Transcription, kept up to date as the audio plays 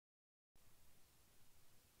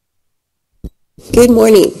Good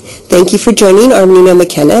morning. Thank you for joining Arminino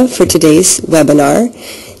McKenna for today's webinar,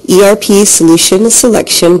 ERP Solution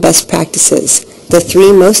Selection Best Practices, the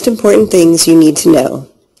 3 most important things you need to know.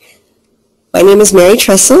 My name is Mary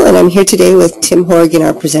Tressel, and I'm here today with Tim Horgan,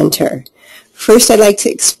 our presenter. First, I'd like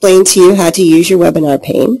to explain to you how to use your webinar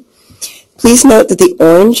pane. Please note that the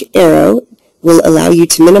orange arrow will allow you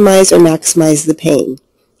to minimize or maximize the pane.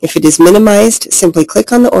 If it is minimized, simply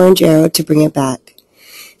click on the orange arrow to bring it back.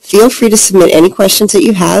 Feel free to submit any questions that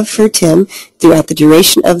you have for Tim throughout the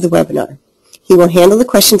duration of the webinar. He will handle the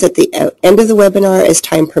questions at the end of the webinar as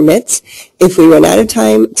time permits. If we run out of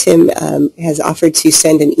time, Tim has offered to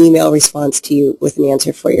send an email response to you with an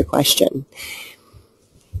answer for your question.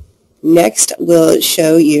 Next, we'll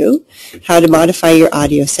show you how to modify your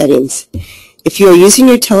audio settings. If you are using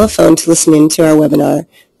your telephone to listen into our webinar,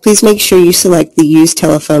 please make sure you select the Use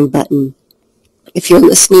Telephone button. If you're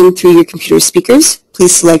listening through your computer speakers,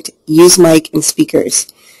 please select Use Mic and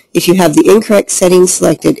Speakers. If you have the incorrect settings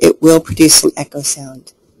selected, it will produce an echo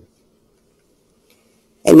sound.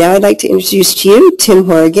 And now I'd like to introduce to you Tim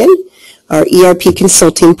Horgan, our ERP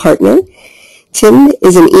consulting partner. Tim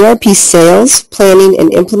is an ERP sales, planning,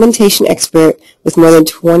 and implementation expert with more than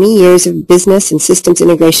 20 years of business and systems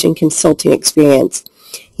integration consulting experience.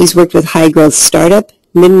 He's worked with high-growth startup,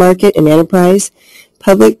 mid-market, and enterprise,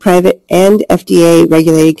 public, private, and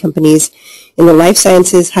FDA-regulated companies in the life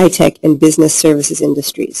sciences, high-tech, and business services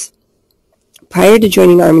industries. Prior to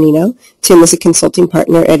joining Arminino, Tim was a consulting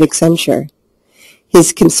partner at Accenture.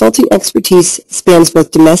 His consulting expertise spans both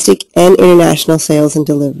domestic and international sales and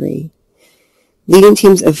delivery. Leading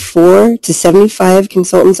teams of 4 to 75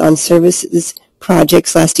 consultants on services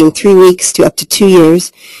projects lasting 3 weeks to up to 2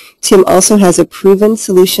 years, Tim also has a proven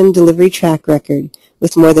solution delivery track record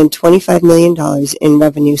with more than $25 million in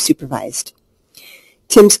revenue supervised.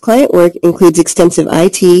 Tim's client work includes extensive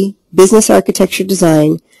IT, business architecture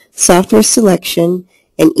design, software selection,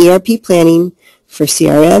 and ERP planning for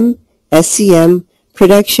CRM, SCM,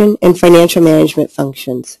 production, and financial management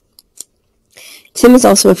functions. Tim is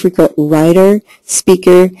also a frequent writer,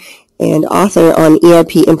 speaker, and author on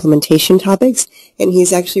ERP implementation topics, and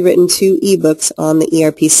he's actually written 2 ebooks on the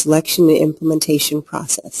ERP selection and implementation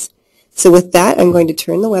process. So with that, I'm going to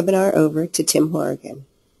turn the webinar over to Tim Horgan.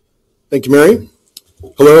 Thank you, Mary.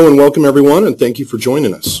 Hello and welcome everyone, and thank you for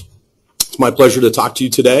joining us. It's my pleasure to talk to you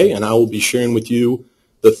today, and I will be sharing with you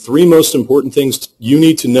the 3 most important things you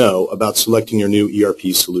need to know about selecting your new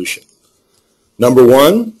ERP solution. Number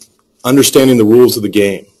 1, understanding the rules of the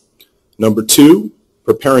game. Number 2,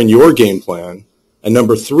 preparing your game plan. And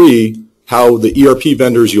number 3, how the ERP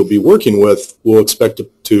vendors you'll be working with will expect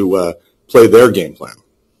to play their game plan.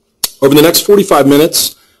 Over the next 45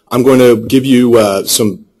 minutes, I'm going to give you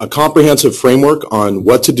a comprehensive framework on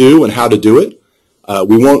what to do and how to do it.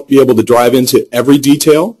 We won't be able to dive into every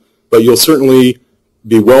detail, but you'll certainly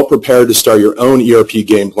be well prepared to start your own ERP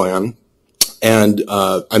game plan. And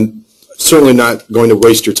I'm certainly not going to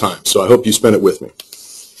waste your time, so I hope you spend it with me.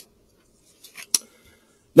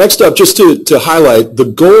 Next up, just to highlight, the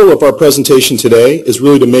goal of our presentation today is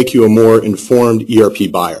really to make you a more informed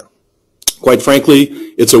ERP buyer. Quite frankly,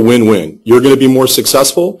 it's a win-win. You're going to be more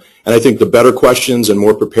successful, and I think the better questions and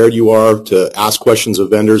more prepared you are to ask questions of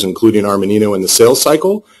vendors, including Arminino in the sales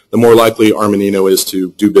cycle, the more likely Arminino is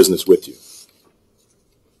to do business with you.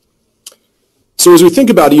 So as we think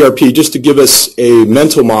about ERP, just to give us a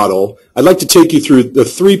mental model, I'd like to take you through the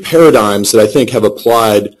 3 paradigms that I think have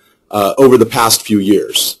applied over the past few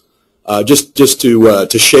years, just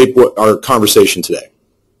to shape our conversation today.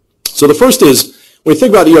 So the first is, when you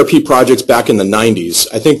think about ERP projects back in the 90s,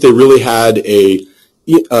 I think they really had a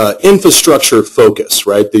infrastructure focus,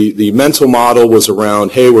 right? The mental model was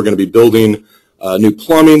around, hey, we're going to be building a new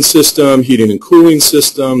plumbing system, heating and cooling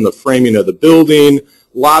system, the framing of the building,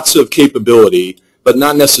 lots of capability, but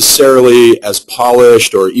not necessarily as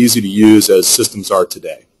polished or easy to use as systems are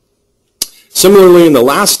today. Similarly, in the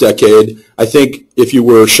last decade, I think if you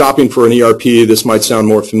were shopping for an ERP, this might sound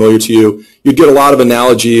more familiar to you, you'd get a lot of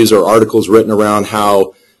analogies or articles written around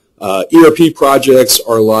how ERP projects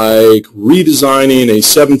are like redesigning a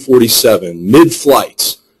 747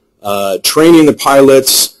 mid-flight, training the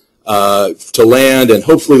pilots to land and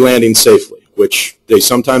hopefully landing safely, which they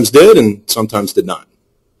sometimes did and sometimes did not.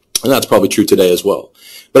 And that's probably true today as well.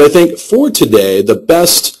 But I think for today, the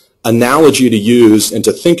best analogy to use and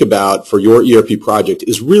to think about for your ERP project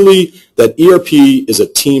is really that ERP is a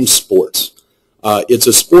team sport. It's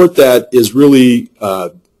a sport that is really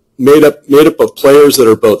made up of players that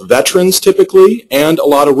are both veterans typically and a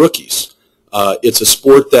lot of rookies. It's a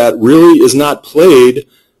sport that really is not played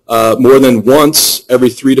more than once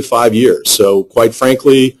every 3 to 5 years. So quite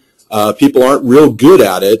frankly, People aren't real good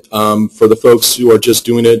at it for the folks who are just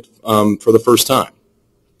doing it for the first time.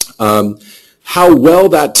 How well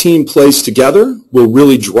that team plays together will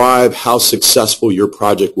really drive how successful your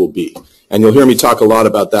project will be. And you'll hear me talk a lot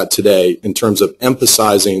about that today in terms of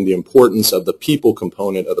emphasizing the importance of the people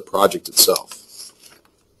component of the project itself.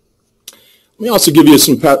 Let me also give you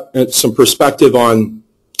some perspective on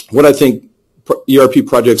what I think ERP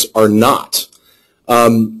projects are not.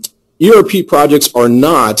 ERP projects are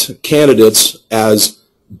not candidates as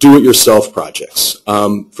do-it-yourself projects.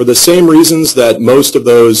 For the same reasons that most of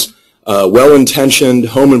those well-intentioned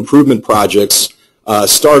home improvement projects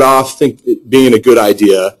start off being a good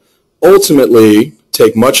idea, ultimately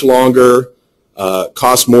take much longer,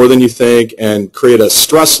 cost more than you think, and create a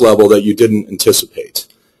stress level that you didn't anticipate.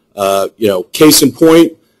 Case in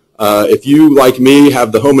point, if you, like me,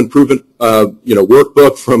 have the home improvement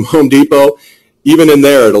workbook from Home Depot, even in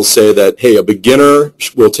there it'll say that, hey, a beginner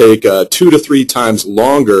will take 2 to 3 times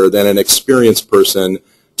longer than an experienced person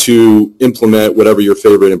to implement whatever your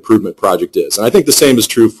favorite improvement project is. And I think the same is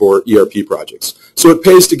true for ERP projects. So it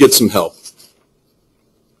pays to get some help.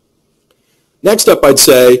 Next up, I'd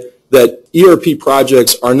say that ERP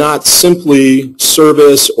projects are not simply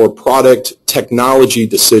service or product technology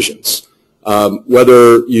decisions.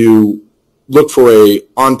 Whether you look for an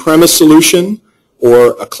on-premise solution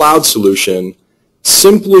or a cloud solution,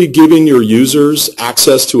 simply giving your users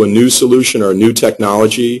access to a new solution or a new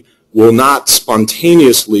technology will not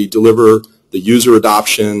spontaneously deliver the user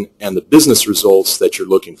adoption and the business results that you're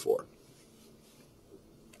looking for.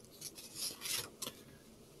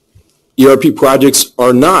 ERP projects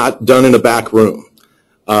are not done in a back room.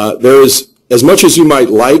 There is, as much as you might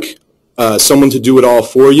like someone to do it all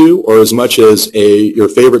for you, or as much as your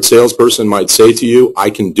favorite salesperson might say to you,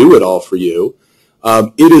 I can do it all for you,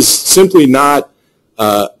 it is simply not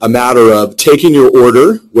a matter of taking your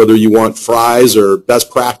order, whether you want fries or best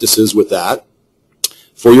practices with that,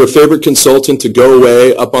 for your favorite consultant to go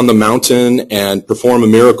away up on the mountain and perform a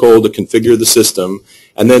miracle to configure the system,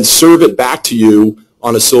 and then serve it back to you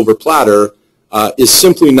on a silver platter, is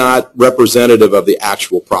simply not representative of the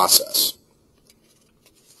actual process.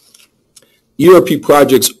 ERP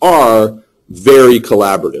projects are very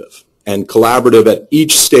collaborative, and collaborative at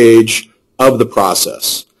each stage of the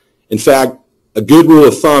process. In fact, a good rule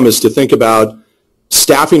of thumb is to think about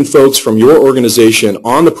staffing folks from your organization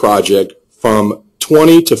on the project from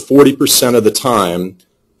 20 to 40% of the time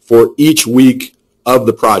for each week of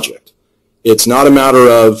the project. It's not a matter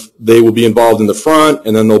of they will be involved in the front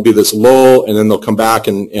and then there'll be this lull and then they'll come back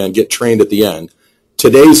and get trained at the end.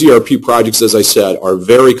 Today's ERP projects, as I said, are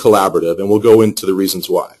very collaborative, and we'll go into the reasons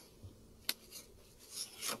why.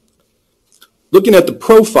 Looking at the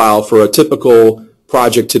profile for a typical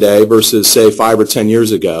project today versus, say, 5 or 10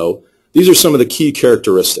 years ago, these are some of the key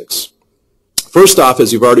characteristics. First off,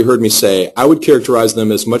 as you've already heard me say, I would characterize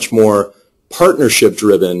them as much more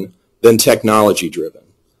partnership-driven than technology-driven.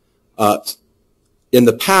 In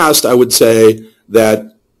the past, I would say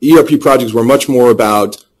that ERP projects were much more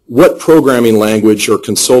about what programming language your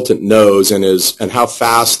consultant knows and how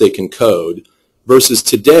fast they can code, versus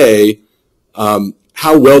today,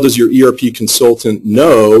 how well does your ERP consultant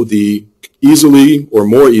know the easily or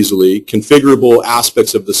more easily configurable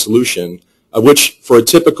aspects of the solution, of which for a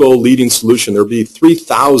typical leading solution there will be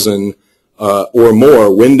 3,000 or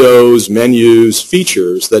more windows, menus,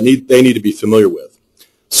 features that they need to be familiar with.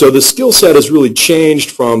 So the skill set has really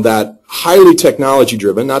changed from that highly technology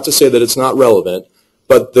driven, not to say that it's not relevant,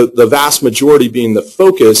 but the vast majority being the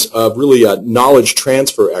focus of really a knowledge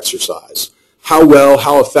transfer exercise. How well,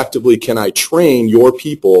 how effectively can I train your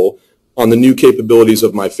people on the new capabilities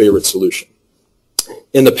of my favorite solution?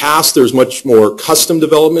 In the past, there's much more custom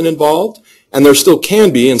development involved, and there still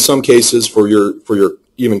can be in some cases for your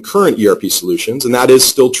even current ERP solutions, and that is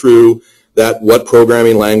still true, that what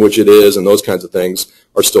programming language it is and those kinds of things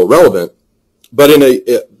are still relevant. But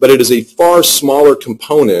it is a far smaller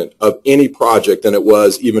component of any project than it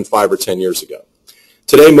was even 5 or 10 years ago.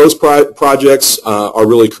 Today, most projects are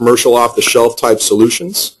really commercial off-the-shelf type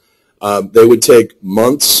solutions. They would take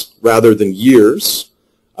months rather than years.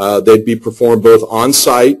 They'd be performed both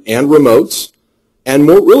on-site and remote, and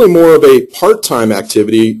really more of a part-time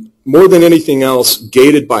activity, more than anything else,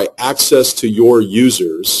 gated by access to your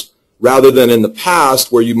users, rather than in the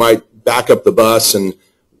past where you might back up the bus and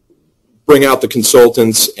bring out the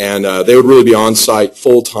consultants and they would really be on-site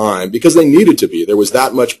full-time because they needed to be. There was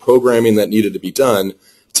that much programming that needed to be done.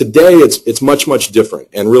 Today, it's much, much different.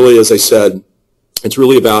 And really, as I said, it's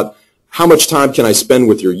really about how much time can I spend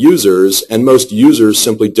with your users, and most users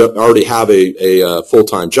simply already have a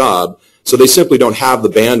full-time job, so they simply don't have the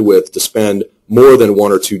bandwidth to spend more than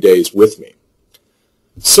 1 or 2 days with me.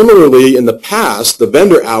 Similarly, in the past, the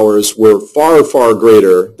vendor hours were far, far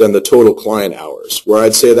greater than the total client hours, where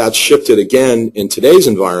I'd say that's shifted again in today's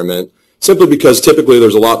environment, simply because typically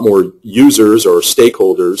there's a lot more users or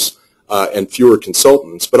stakeholders and fewer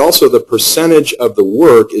consultants, but also the percentage of the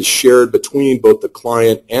work is shared between both the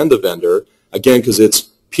client and the vendor, again, because it's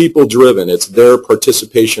people-driven. It's their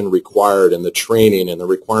participation required in the training and the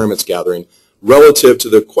requirements gathering relative to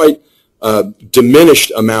the quite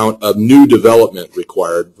diminished amount of new development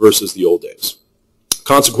required versus the old days.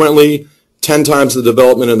 Consequently, 10 times the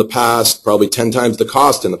development in the past, probably 10 times the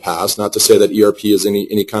cost in the past, not to say that ERP is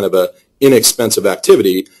any kind of a inexpensive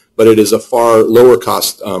activity, but it is a far lower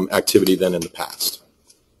cost activity than in the past.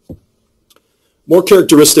 More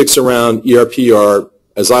characteristics around ERP are,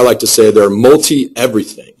 as I like to say, they're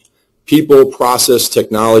multi-everything. People, process,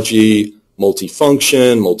 technology,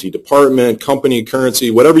 multi-function, multi-department, company, currency,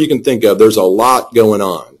 whatever you can think of, there's a lot going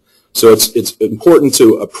on. So it's important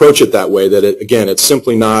to approach it that way, that again, it's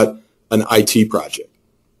simply not an IT project.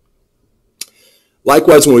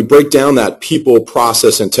 Likewise, when we break down that people,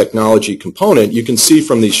 process, and technology component, you can see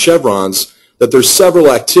from these chevrons that there's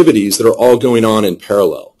several activities that are all going on in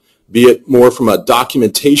parallel, be it more from a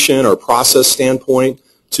documentation or process standpoint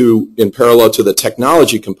in parallel to the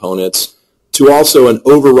technology components, to also an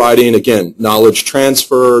overriding, again, knowledge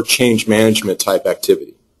transfer, change management type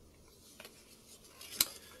activity.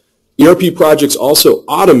 ERP projects also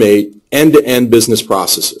automate end-to-end business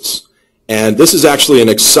processes. And this is actually an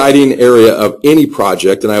exciting area of any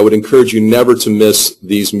project, and I would encourage you never to miss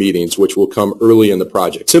these meetings, which will come early in the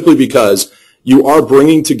project, simply because you are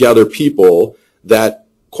bringing together people that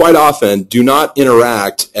quite often do not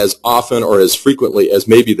interact as often or as frequently as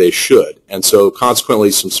maybe they should. And so consequently,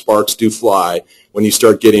 some sparks do fly when you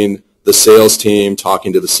start getting the sales team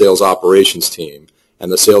talking to the sales operations team, and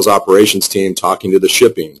the sales operations team talking to the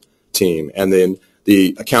shipping team, and then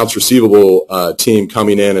the accounts receivable team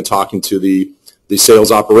coming in and talking to the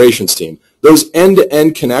sales operations team. Those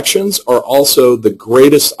end-to-end connections are also the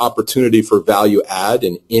greatest opportunity for value add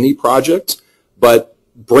in any project, but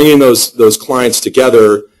bringing those clients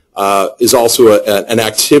together is also an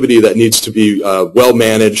activity that needs to be well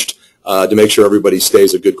managed to make sure everybody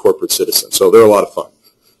stays a good corporate citizen. So they're a lot of fun.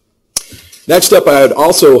 Next up, I would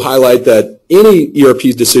also highlight that any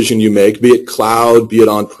ERP decision you make, be it cloud, be it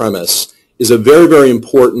on-premise, is a very, very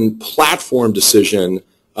important platform decision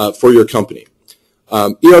for your company.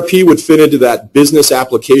 ERP would fit into that business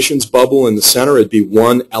applications bubble in the center. It'd be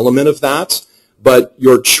one element of that. But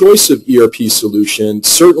your choice of ERP solution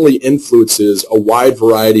certainly influences a wide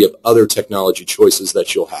variety of other technology choices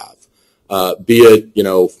that you'll have. Be it,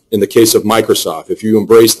 in the case of Microsoft, if you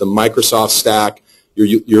embrace the Microsoft stack,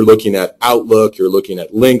 you're looking at Outlook, you're looking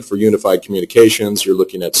at Lync for unified communications, you're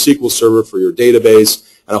looking at SQL Server for your database,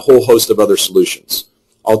 and a whole host of other solutions.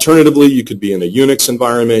 Alternatively, you could be in a Unix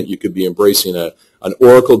environment, you could be embracing an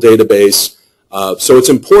Oracle database. So it's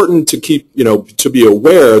important to to be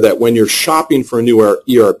aware that when you're shopping for a new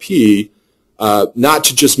ERP, not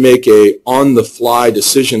to just make a on-the-fly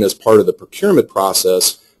decision as part of the procurement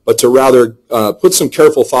process, but to rather put some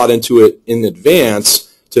careful thought into it in advance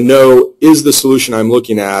to know, is the solution I'm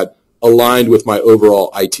looking at aligned with my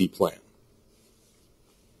overall IT plan?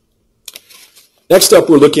 Next up,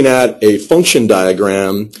 we're looking at a function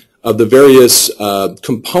diagram of the various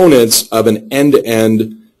components of an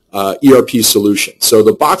end-to-end ERP solution. So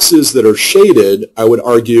the boxes that are shaded, I would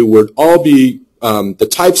argue, would all be the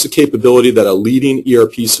types of capability that a leading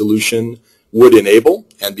ERP solution would enable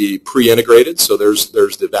and be pre-integrated. So there's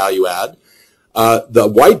the value add.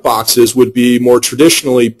 The white boxes would be more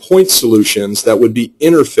traditionally point solutions that would be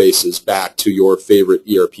interfaces back to your favorite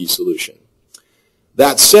ERP solution.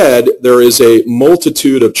 That said, there is a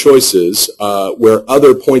multitude of choices where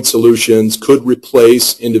other point solutions could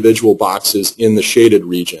replace individual boxes in the shaded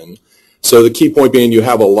region. So the key point being you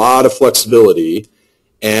have a lot of flexibility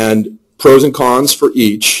and pros and cons for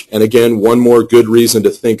each. And again, one more good reason to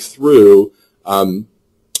think through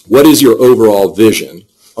what is your overall vision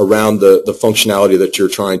around the functionality that you're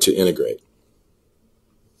trying to integrate.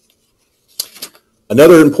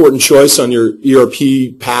 Another important choice on your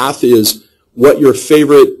ERP path is what your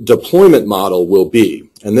favorite deployment model will be.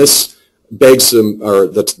 And this begs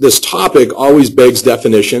this topic always begs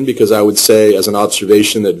definition, because I would say as an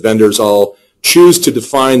observation that vendors all choose to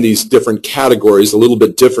define these different categories a little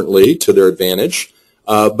bit differently to their advantage.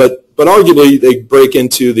 But arguably they break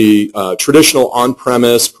into the traditional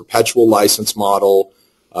on-premise perpetual license model,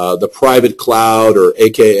 the private cloud, or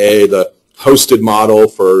AKA the hosted model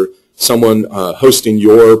for someone hosting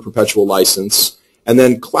your perpetual license, And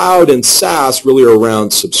then cloud and SaaS really are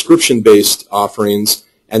around subscription-based offerings,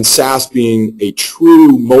 and SaaS being a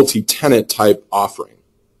true multi-tenant type offering.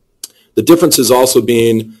 The differences also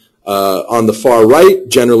being on the far right,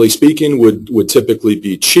 generally speaking, would typically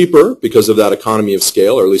be cheaper because of that economy of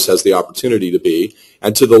scale, or at least has the opportunity to be.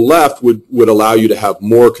 And to the left would allow you to have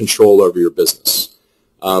more control over your business.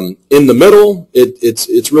 In the middle,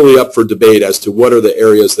 it's really up for debate as to what are the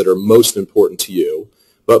areas that are most important to you.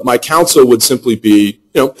 But my counsel would simply be,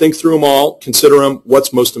 think through them all, consider them,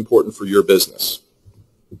 what's most important for your business.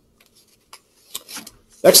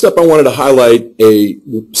 Next up, I wanted to highlight a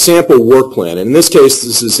sample work plan. And in this case,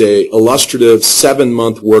 this is an illustrative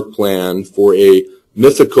 7-month work plan for a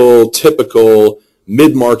mythical, typical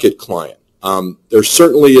mid-market client. There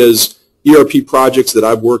certainly is ERP projects that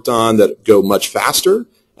I've worked on that go much faster,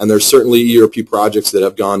 and there's certainly ERP projects that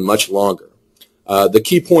have gone much longer. The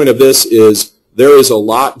key point of this is there is a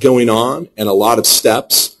lot going on and a lot of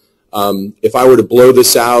steps. If I were to blow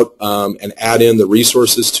this out and add in the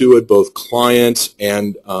resources to it, both client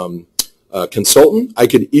and consultant, I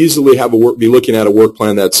could easily be looking at a work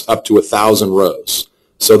plan that's up to 1,000 rows.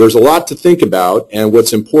 So there's a lot to think about, and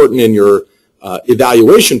what's important in your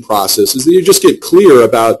evaluation process is that you just get clear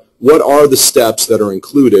about what are the steps that are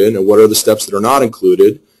included and what are the steps that are not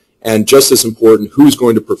included, and just as important, who's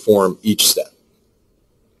going to perform each step.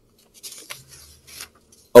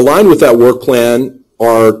 Aligned with that work plan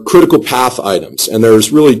are critical path items, and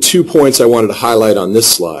there's really 2 points I wanted to highlight on this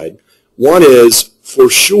slide. One is, for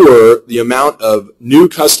sure, the amount of new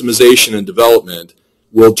customization and development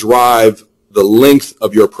will drive the length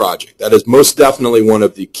of your project. That is most definitely one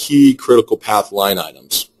of the key critical path line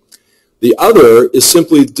items. The other is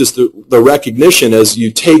simply just the recognition as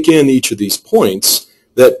you take in each of these points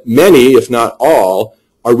that many, if not all,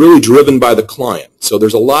 are really driven by the client. So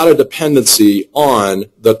there's a lot of dependency on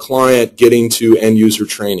the client getting to end user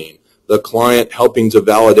training, the client helping to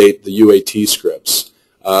validate the UAT scripts,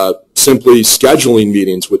 simply scheduling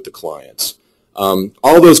meetings with the clients,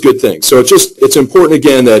 all those good things. So it's important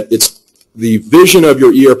again that it's the vision of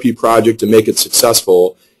your ERP project to make it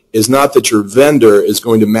successful is not that your vendor is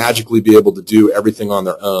going to magically be able to do everything on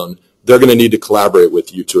their own. They're going to need to collaborate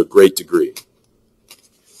with you to a great degree.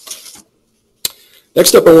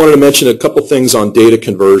 Next up, I wanted to mention a couple things on data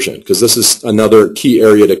conversion, because this is another key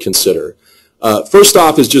area to consider. First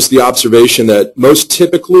off is just the observation that most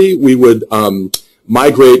typically we would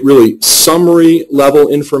migrate really summary level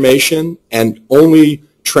information and only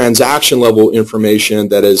transaction level information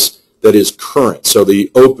that is current, so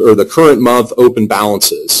the current month open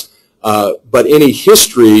balances. But any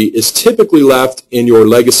history is typically left in your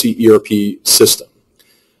legacy ERP system.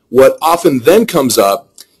 What often then comes up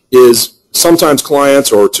is sometimes clients,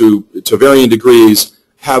 or to varying degrees,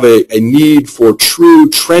 have a need for true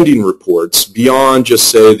trending reports beyond just,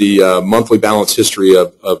 say, the monthly balance history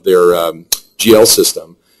of their GL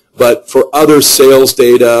system, but for other sales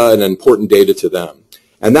data and important data to them.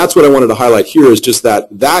 And that's what I wanted to highlight here is just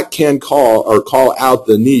that can call out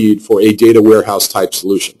the need for a data warehouse type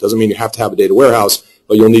solution. Doesn't mean you have to have a data warehouse,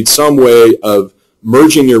 but you'll need some way of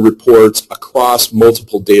merging your reports across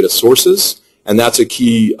multiple data sources, and that's a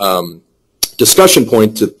key discussion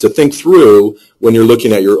point to think through when you're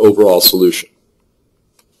looking at your overall solution.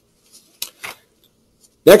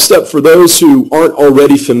 Next up, for those who aren't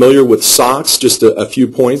already familiar with SOX, just a few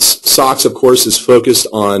points. SOX, of course, is focused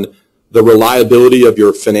on the reliability of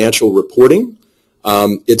your financial reporting.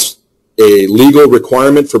 It's a legal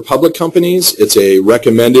requirement for public companies. It's a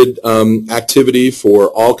recommended activity for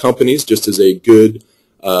all companies, just as a good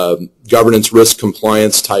governance risk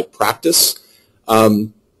compliance type practice.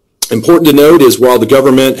 Important to note is while the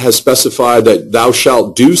government has specified that thou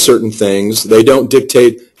shalt do certain things, they don't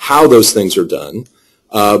dictate how those things are done.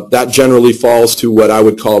 That generally falls to what I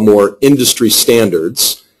would call more industry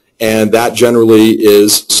standards, and that generally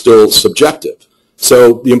is still subjective.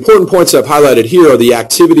 So the important points I've highlighted here are the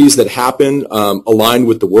activities that happen aligned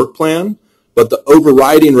with the work plan, but the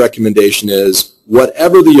overriding recommendation is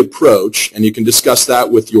whatever the approach, and you can discuss that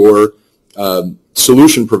with your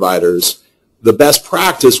solution providers, the best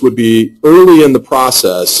practice would be early in the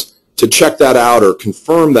process to check that out or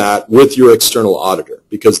confirm that with your external auditor,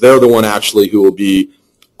 because they're the one actually who will be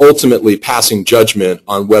ultimately passing judgment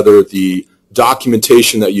on whether the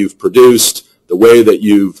documentation that you've produced, the way that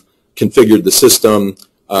you've configured the system,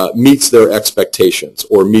 meets their expectations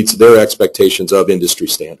or meets their expectations of industry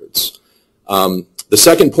standards. The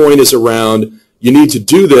second point is around you need to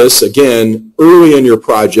do this, again, early in your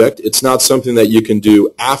project. It's not something that you can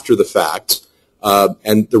do after the fact.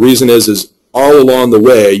 And the reason is all along the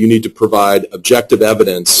way, you need to provide objective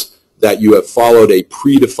evidence that you have followed a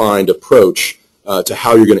predefined approach to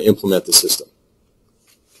how you're going to implement the system.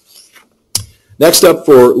 Next up,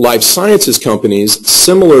 for life sciences companies,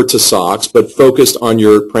 similar to SOX, but focused on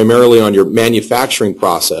primarily on your manufacturing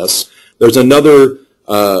process, there's another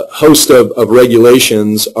host of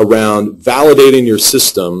regulations around validating your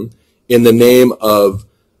system in the name of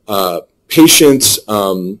patient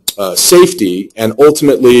safety, and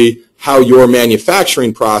ultimately how your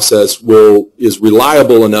manufacturing process is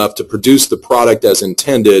reliable enough to produce the product as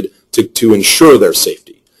intended to ensure their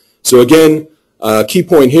safety. So again, key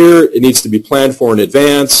point here, it needs to be planned for in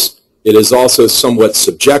advance. It is also somewhat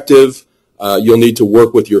subjective. You'll need to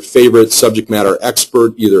work with your favorite subject matter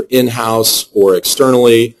expert, either in-house or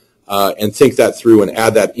externally, and think that through and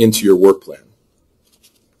add that into your work plan.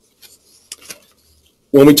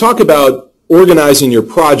 When we talk about organizing your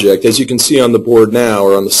project, as you can see on the board now,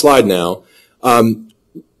 or on the slide now,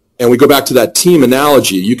 and we go back to that team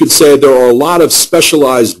analogy, you could say there are a lot of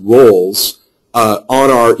specialized roles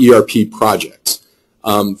on our ERP projects.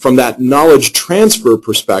 From that knowledge transfer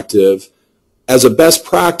perspective, as a best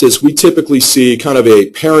practice, we typically see kind of a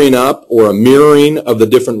pairing up or a mirroring of the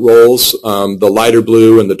different roles, the lighter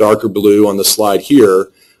blue and the darker blue on the slide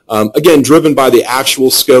here, again, driven by the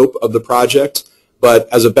actual scope of the project, but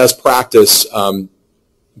as a best practice,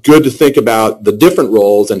 good to think about the different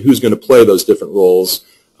roles and who's going to play those different roles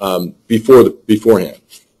beforehand.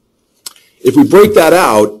 If we break that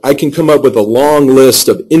out, I can come up with a long list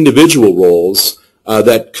of individual roles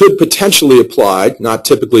that could potentially apply, not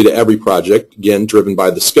typically to every project, again, driven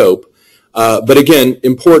by the scope, but again,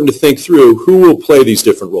 important to think through who will play these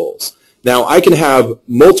different roles. Now, I can have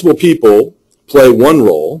multiple people play one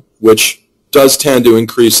role, which does tend to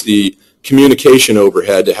increase the communication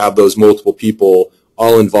overhead to have those multiple people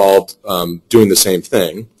all involved doing the same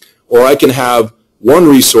thing. Or I can have one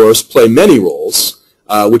resource play many roles,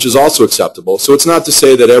 which is also acceptable. So it's not to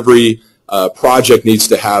say that every project needs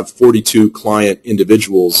to have 42 client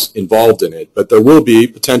individuals involved in it, but there will be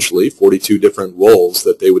potentially 42 different roles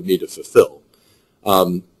that they would need to fulfill.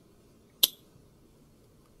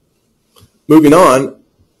 Moving on,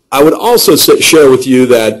 I would also share with you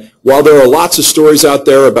that while there are lots of stories out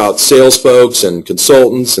there about sales folks and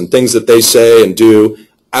consultants and things that they say and do,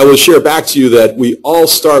 I will share back to you that we all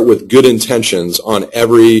start with good intentions on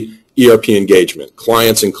every ERP engagement,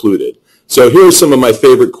 clients included. So here are some of my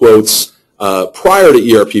favorite quotes prior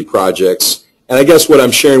to ERP projects, and I guess what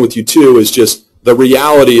I'm sharing with you too is just the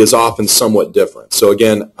reality is often somewhat different. So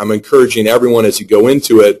again, I'm encouraging everyone as you go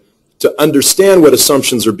into it to understand what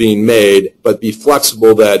assumptions are being made, but be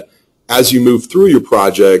flexible that as you move through your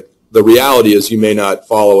project, the reality is you may not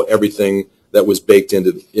follow everything that was baked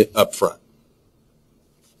into it up front.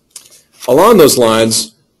 Along those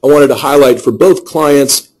lines, I wanted to highlight for both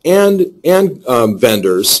clients and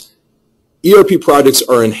vendors, ERP projects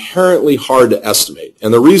are inherently hard to estimate,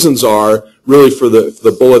 and the reasons are really for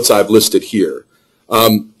the bullets I've listed here.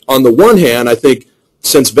 On the one hand, I think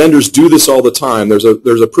since vendors do this all the time, there's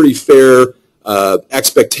a pretty fair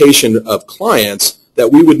expectation of clients that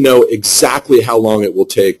we would know exactly how long it will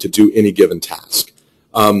take to do any given task.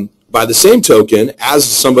 By the same token, as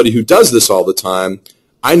somebody who does this all the time,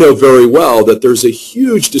 I know very well that there's a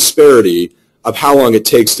huge disparity of how long it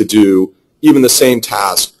takes to do even the same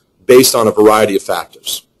task based on a variety of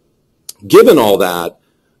factors. Given all that,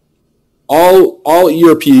 all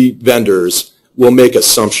ERP vendors will make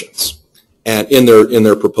assumptions and in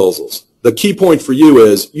their proposals. The key point for you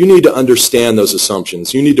is you need to understand those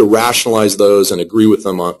assumptions. You need to rationalize those and agree with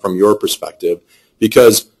them from your perspective,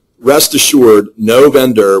 because rest assured, no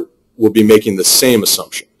vendor will be making the same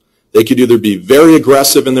assumption. They could either be very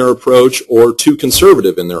aggressive in their approach or too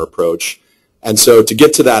conservative in their approach. And so to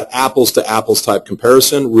get to that apples to apples type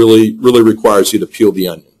comparison really requires you to peel the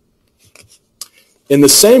onion. In the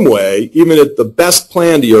same way, even at the best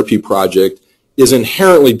planned ERP project is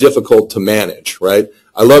inherently difficult to manage, right?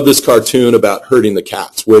 I love this cartoon about herding the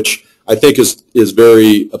cats, which I think is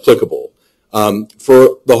very applicable.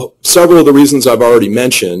 For several of the reasons I've already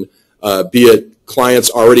mentioned, be it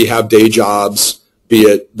clients already have day jobs, be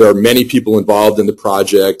it there are many people involved in the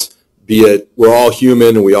project, be it we're all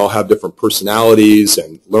human and we all have different personalities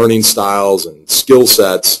and learning styles and skill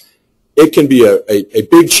sets, it can be a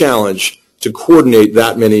big challenge to coordinate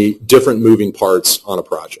that many different moving parts on a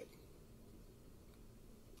project.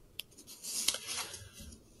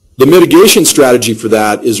 The mitigation strategy for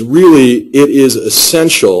that is really, it is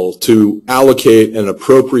essential to allocate an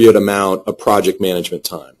appropriate amount of project management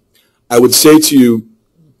time. I would say to you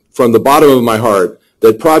from the bottom of my heart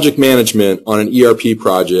that project management on an ERP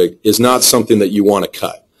project is not something that you want to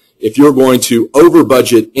cut. If you're going to over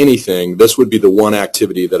budget anything, this would be the one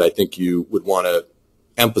activity that I think you would want to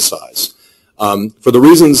emphasize. For the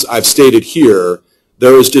reasons I've stated here,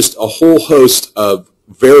 there is just a whole host of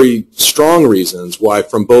very strong reasons why,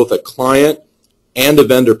 from both a client and a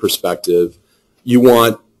vendor perspective, you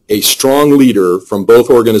want a strong leader from both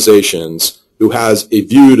organizations who has a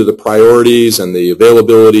view to the priorities and the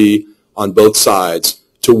availability on both sides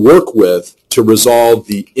to work with to resolve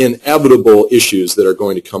the inevitable issues that are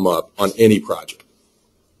going to come up on any project.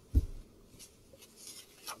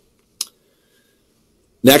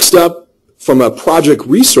 Next up, from a project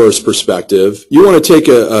resource perspective, you want to take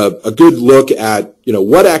a good look at,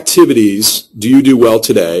 what activities do you do well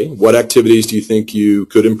today? What activities do you think you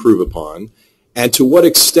could improve upon? And to what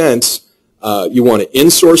extent you want to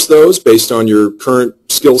insource those based on your current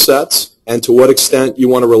skill sets, and to what extent you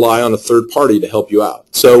want to rely on a third party to help you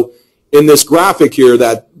out. So in this graphic here,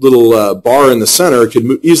 that little bar in the center could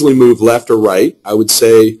easily move left or right. I would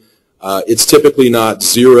say it's typically not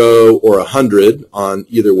 0 or 100 on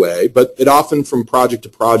either way, but it often from project to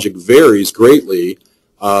project varies greatly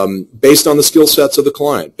based on the skill sets of the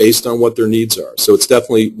client, based on what their needs are. So it's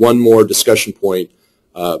definitely one more discussion point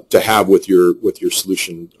to have with your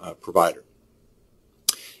solution provider.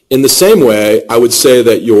 In the same way, I would say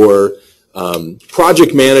that your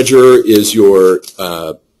project manager is your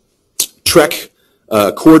TREC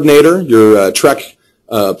coordinator, your TREC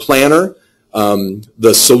planner.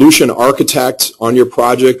 The solution architect on your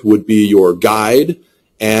project would be your guide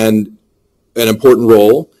and an important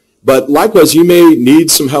role. But likewise, you may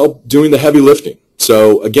need some help doing the heavy lifting.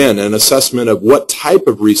 So again, an assessment of what type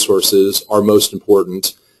of resources are most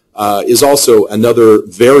important is also another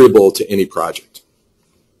variable to any project.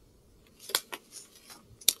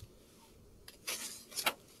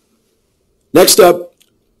 Next up,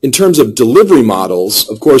 in terms of delivery models,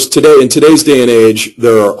 of course, in today's day and age,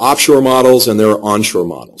 there are offshore models and there are onshore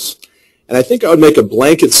models. And I think I would make a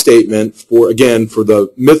blanket statement for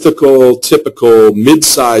the mythical, typical,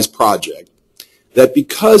 mid-sized project, that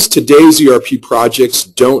because today's ERP projects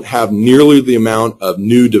don't have nearly the amount of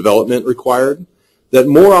new development required, that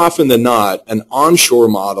more often than not, an onshore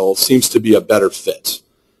model seems to be a better fit.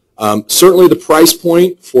 Certainly the price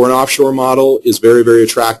point for an offshore model is very, very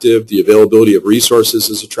attractive. The availability of resources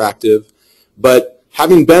is attractive. But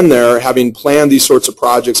having been there, having planned these sorts of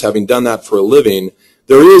projects, having done that for a living,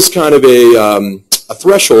 there is kind of a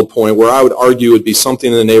threshold point where I would argue would be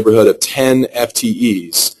something in the neighborhood of 10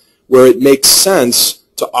 FTEs, where it makes sense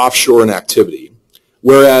to offshore an activity.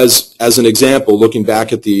 Whereas, as an example, looking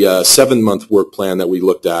back at the 7-month work plan that we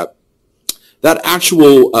looked at, that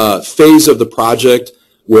actual phase of the project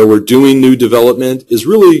where we're doing new development is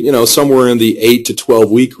really, somewhere in the 8 to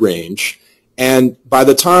 12 week range. And by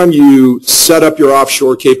the time you set up your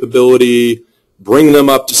offshore capability, bring them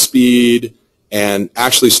up to speed, and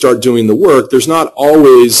actually start doing the work, there's not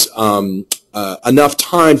always enough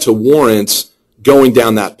time to warrant going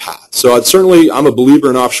down that path. So I'm a believer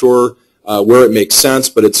in offshore where it makes sense,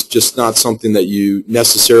 but it's just not something that you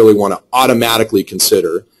necessarily want to automatically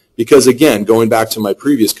consider. Because again, going back to my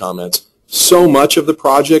previous comments, so much of the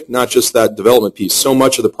project, not just that development piece, so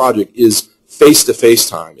much of the project is face-to-face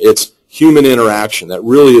time. It's human interaction that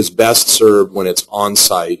really is best served when it's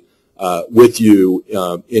on-site with you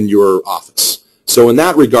in your office. So in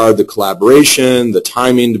that regard, the collaboration, the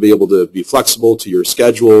timing to be able to be flexible to your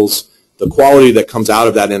schedules, the quality that comes out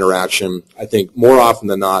of that interaction, I think more often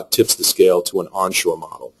than not tips the scale to an onshore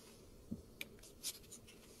model.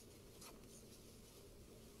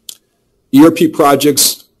 ERP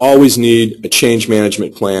projects always need a change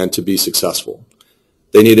management plan to be successful.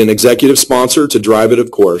 They need an executive sponsor to drive it, of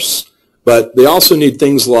course, but they also need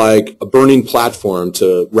things like a burning platform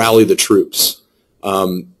to rally the troops.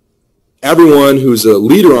 Everyone who's a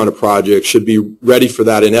leader on a project should be ready for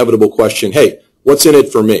that inevitable question, hey, what's in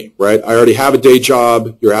it for me, right? I already have a day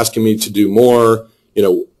job. You're asking me to do more.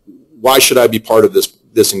 Why should I be part of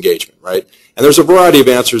this engagement, right? And there's a variety of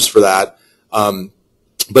answers for that,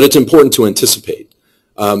 but it's important to anticipate.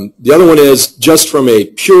 The other one is, just from a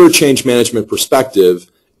pure change management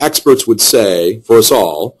perspective, experts would say, for us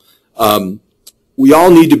all, we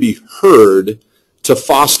all need to be heard to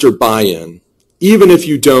foster buy-in, even if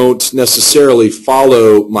you don't necessarily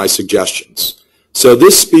follow my suggestions. So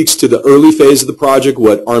this speaks to the early phase of the project,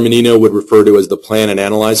 what Armanino would refer to as the plan and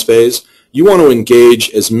analyze phase. You want to engage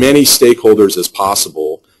as many stakeholders as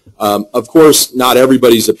possible. Of course, not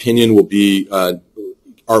everybody's opinion will be,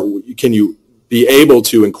 can you be able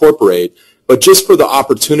to incorporate, but just for the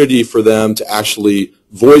opportunity for them to actually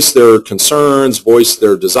voice their concerns, voice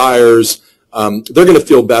their desires, they're going to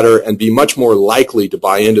feel better and be much more likely to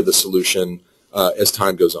buy into the solution as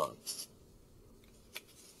time goes on.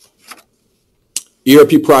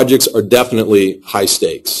 ERP projects are definitely high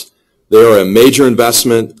stakes. They are a major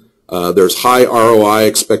investment. There's high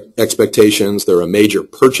ROI expectations. They're a major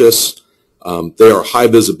purchase. They are high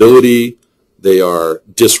visibility. They are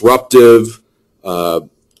disruptive.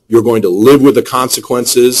 You're going to live with the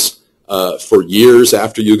consequences for years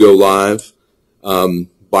after you go live.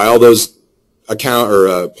 By all those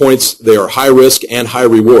points, they are high risk and high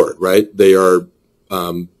reward, right? They are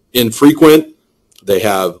infrequent. They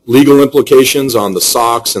have legal implications on the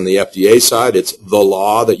SOX and the FDA side. It's the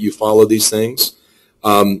law that you follow these things.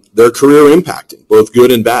 They're career impacting, both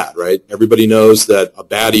good and bad, right? Everybody knows that a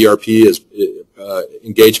bad ERP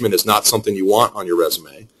engagement is not something you want on your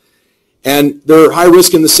resume. And they're high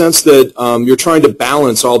risk in the sense that you're trying to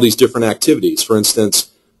balance all these different activities. For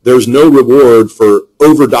instance, there's no reward for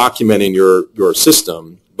over-documenting your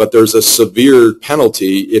system, but there's a severe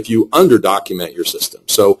penalty if you under-document your system.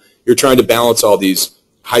 So you're trying to balance all these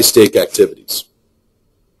high-stake activities.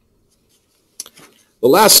 The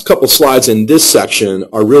last couple slides in this section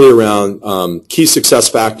are really around key success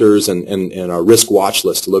factors and our risk watch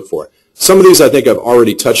list to look for. Some of these I think I've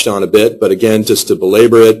already touched on a bit, but again, just to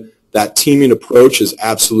belabor it, that teaming approach is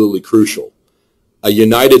absolutely crucial. A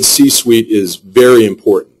united C-suite is very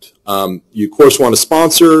important. You, of course, want a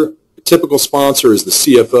sponsor. A typical sponsor is the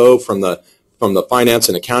CFO from the finance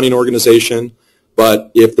and accounting organization.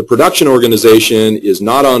 But if the production organization is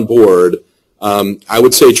not on board, I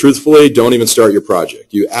would say truthfully, don't even start your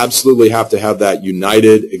project. You absolutely have to have that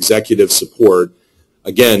united executive support.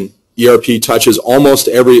 Again, ERP touches almost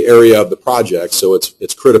every area of the project, so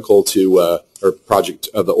it's critical to, or project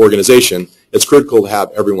of the organization, it's critical to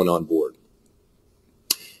have everyone on board.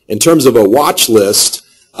 In terms of a watch list,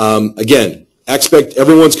 again,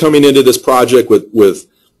 everyone's coming into this project with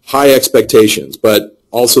high expectations, but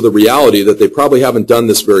also the reality that they probably haven't done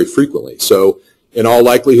this very frequently. So in all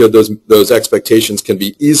likelihood, those expectations can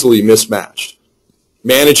be easily mismatched.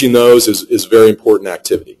 Managing those is a very important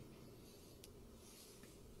activity.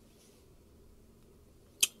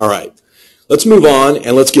 All right, let's move on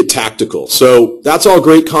and let's get tactical. So that's all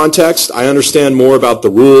great context. I understand more about the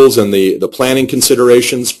rules and the planning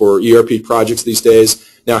considerations for ERP projects these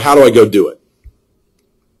days. Now, how do I go do it?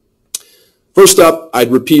 First up,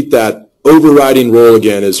 I'd repeat that overriding role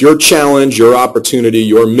again is your challenge, your opportunity,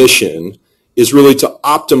 your mission is really to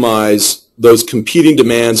optimize those competing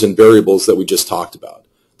demands and variables that we just talked about.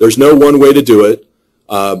 There's no one way to do it.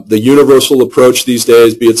 The universal approach these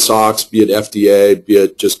days, be it SOX, be it FDA, be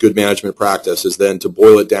it just good management practice, is then to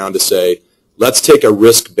boil it down to say, let's take a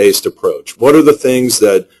risk-based approach. What are the things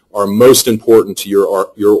that are most important to your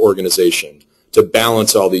organization to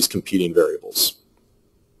balance all these competing variables?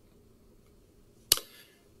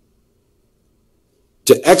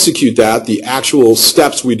 To execute that, the actual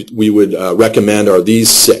steps we would recommend are these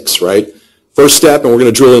 6, right? First step, and we're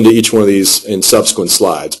going to drill into each one of these in subsequent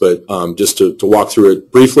slides, but just to walk through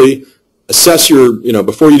it briefly, assess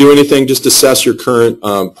before you do anything, just assess your current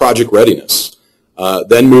project readiness.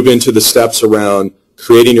 Then move into the steps around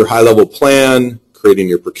creating your high-level plan, creating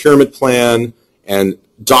your procurement plan, and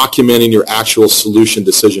documenting your actual solution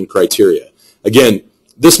decision criteria. Again,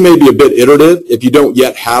 this may be a bit iterative. If you don't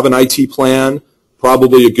yet have an IT plan,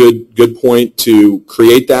 probably a good point to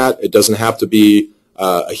create that. It doesn't have to be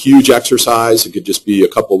a huge exercise. It could just be a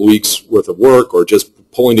couple of weeks worth of work or just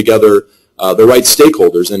pulling together the right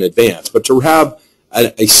stakeholders in advance. But to have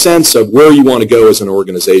a sense of where you want to go as an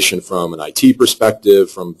organization from an IT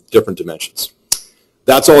perspective, from different dimensions.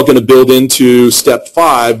 That's all going to build into step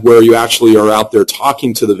 5, where you actually are out there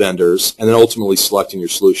talking to the vendors and then ultimately selecting your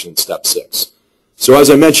solution in step 6. So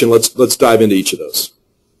as I mentioned, let's dive into each of those.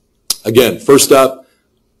 Again, first up,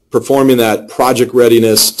 performing that project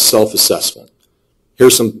readiness self-assessment.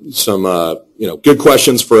 Here's some good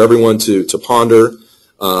questions for everyone to ponder.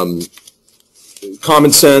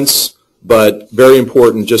 Common sense, but very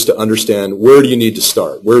important just to understand, where do you need to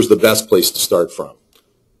start? Where's the best place to start from?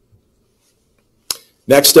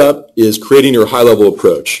 Next up is creating your high-level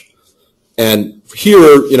approach. And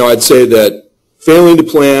here, I'd say that failing to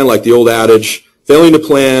plan, like the old adage, failing to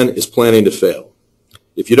plan is planning to fail.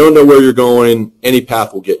 If you don't know where you're going, any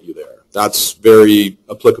path will get you there. That's very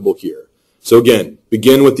applicable here. So again,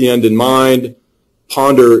 begin with the end in mind,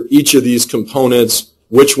 ponder each of these components,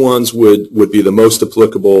 which ones would be the most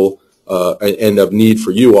applicable and of need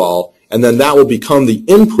for you all, and then that will become the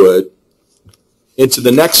input into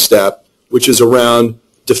the next step, which is around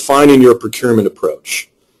defining your procurement approach.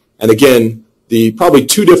 And again, probably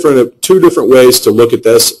two different ways to look at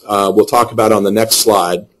this, we'll talk about on the next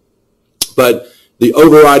slide, but the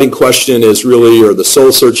overriding question is really, or the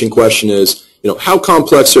soul-searching question is, how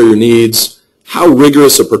complex are your needs? How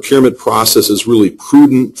rigorous a procurement process is really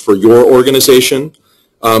prudent for your organization?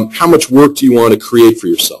 how much work do you want to create for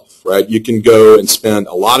yourself, right? You can go and spend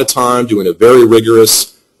a lot of time doing a very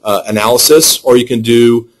rigorous analysis, or you can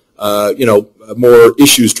do, a more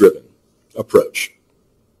issues-driven approach.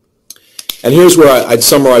 And here's where I'd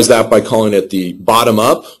summarize that by calling it the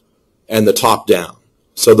bottom-up and the top-down.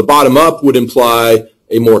 So the bottom-up would imply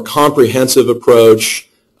a more comprehensive approach,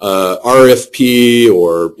 RFP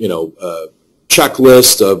or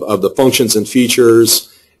checklist of the functions and features,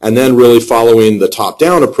 and then really following the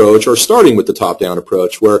top-down approach, or starting with the top-down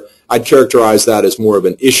approach, where I'd characterize that as more of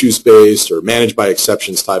an issues-based or managed by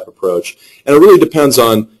exceptions type approach. And it really depends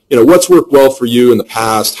on what's worked well for you in the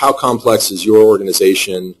past, how complex is your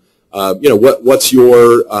organization, what's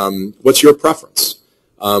your preference.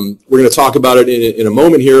 We're going to talk about it in a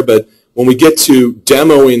moment here, but when we get to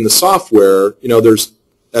demoing the software, there's,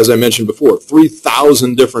 as I mentioned before,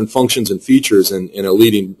 3,000 different functions and features in a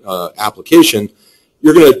leading application.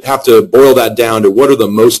 You're going to have to boil that down to what are the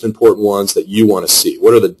most important ones that you want to see.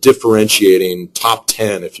 What are the differentiating top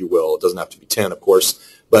 10, if you will? It doesn't have to be 10, of course,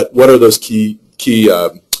 but what are those key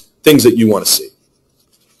things that you want to see?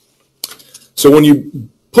 So when you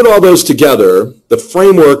put all those together, the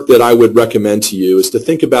framework that I would recommend to you is to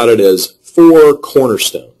think about it as 4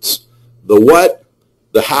 cornerstones: the what,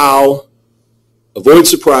 the how, avoid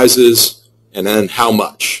surprises, and then how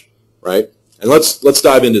much, right? And let's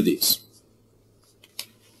dive into these.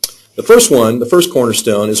 The first one, the first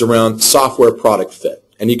cornerstone, is around software product fit.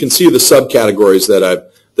 And you can see the subcategories that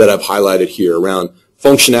I've highlighted here around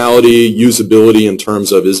functionality, usability in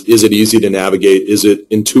terms of is it easy to navigate, is it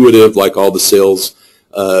intuitive like all the sales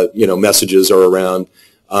messages are around,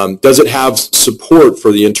 does it have support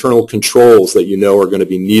for the internal controls that are going to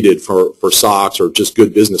be needed for SOX or just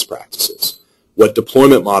good business practices? What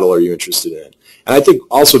deployment model are you interested in? And I think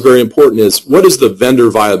also very important is what is the vendor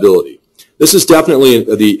viability? This is definitely,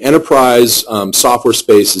 the enterprise software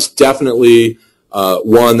space is definitely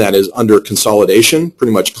one that is under consolidation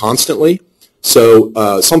pretty much constantly. So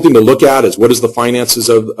something to look at is what is the finances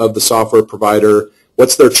of the software provider,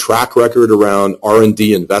 what's their track record around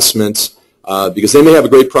R&D investments, because they may have a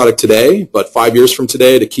great product today, but 5 years from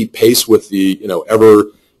today, to keep pace with the ever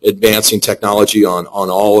advancing technology on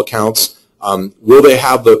all accounts, will they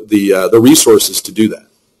have the resources to do that?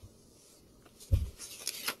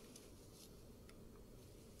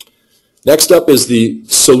 Next up is the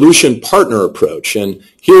solution partner approach, and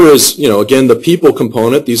here is, again, the people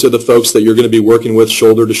component. These are the folks that you're going to be working with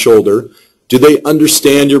shoulder to shoulder. Do they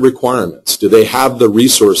understand your requirements? Do they have the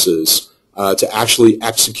resources to actually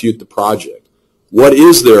execute the project? What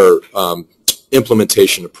is their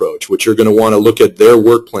implementation approach, which you're going to want to look at their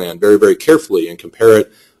work plan very, very carefully and compare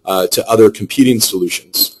it to other competing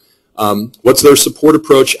solutions? What's their support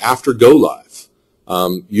approach after go live?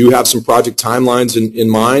 You have some project timelines in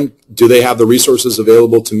mind. Do they have the resources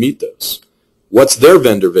available to meet those? What's their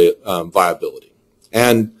vendor viability?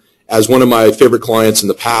 And as one of my favorite clients in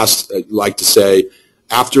the past like to say,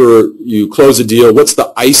 after you close a deal, what's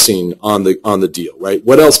the icing on the deal, right?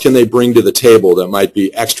 What else can they bring to the table that might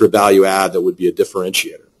be extra value add that would be a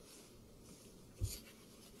differentiator?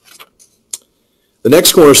 The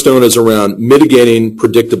next cornerstone is around mitigating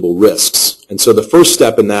predictable risks. And so the first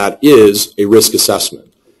step in that is a risk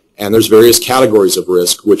assessment. And there's various categories of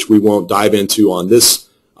risk, which we won't dive into on this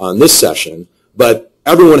session. But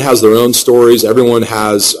everyone has their own stories. Everyone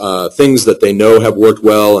has things that they know have worked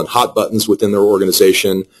well and hot buttons within their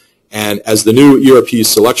organization. And as the new ERP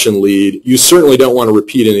selection lead, you certainly don't want to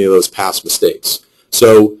repeat any of those past mistakes.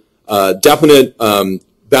 So definite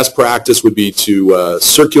best practice would be to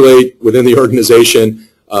circulate within the organization,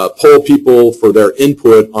 poll people for their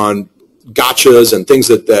input on gotchas and things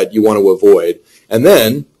that you want to avoid, and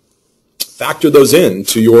then factor those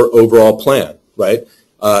into your overall plan, right?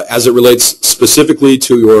 As it relates specifically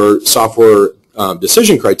to your software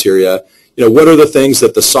decision criteria, what are the things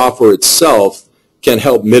that the software itself can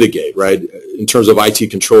help mitigate, right, in terms of IT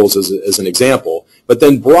controls as an example. But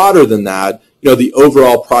then broader than that, the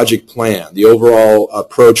overall project plan, the overall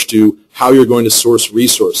approach to how you're going to source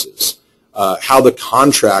resources, how the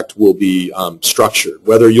contract will be structured,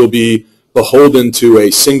 whether you'll be beholden to a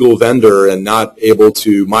single vendor and not able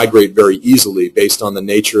to migrate very easily based on the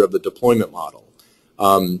nature of the deployment model.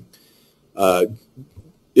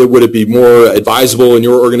 Would it be more advisable in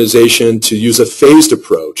your organization to use a phased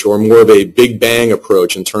approach or more of a big bang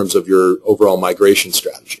approach in terms of your overall migration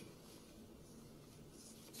strategy?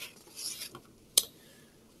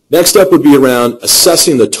 Next up would be around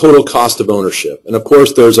assessing the total cost of ownership. And of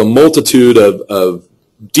course, there's a multitude of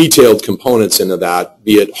detailed components into that,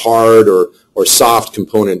 be it hard or soft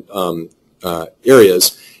component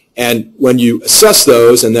areas. And when you assess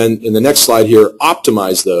those, and then in the next slide here,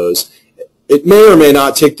 optimize those, it may or may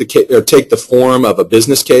not take the form of a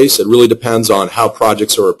business case. It really depends on how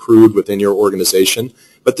projects are approved within your organization.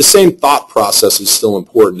 But the same thought process is still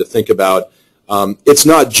important to think about. It's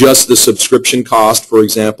not just the subscription cost, for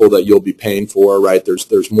example, that you'll be paying for, right?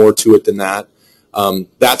 There's more to it than that.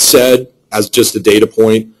 That said, as just a data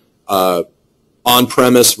point,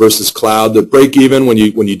 on-premise versus cloud, the break-even when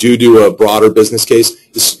you do a broader business case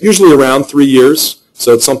is usually around 3 years,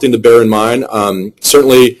 so it's something to bear in mind.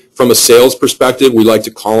 Certainly, from a sales perspective, we like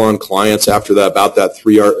to call on clients after that, about that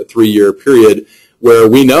three-year period, where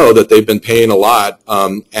we know that they've been paying a lot,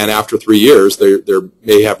 and after 3 years, they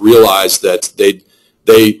may have realized that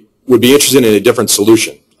they would be interested in a different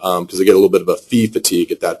solution because they get a little bit of a fee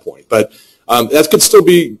fatigue at that point. But that could still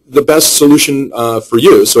be the best solution for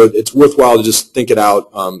you, so it's worthwhile to just think it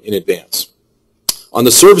out in advance. On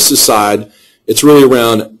the services side, it's really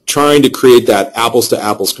around trying to create that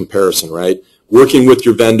apples-to-apples comparison, right? Working with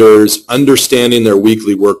your vendors, understanding their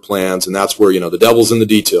weekly work plans, and that's where, the devil's in the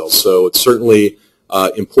details. So it's certainly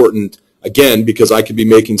important, again, because I could be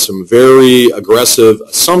making some very aggressive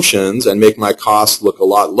assumptions and make my costs look a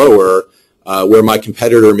lot lower, where my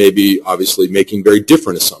competitor may be obviously making very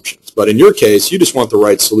different assumptions. But in your case, you just want the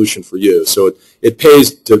right solution for you. So it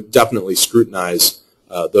pays to definitely scrutinize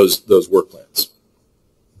those work plans.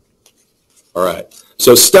 All right.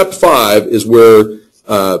 So step 5 is where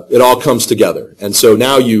it all comes together. And so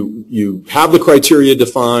now you have the criteria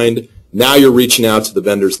defined. Now you're reaching out to the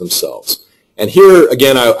vendors themselves. And here,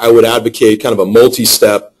 again, I would advocate kind of a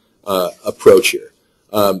multi-step approach here.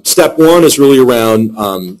 Step 1 is really around,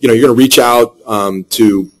 you're going to reach out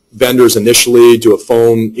to vendors initially, do a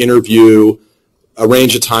phone interview,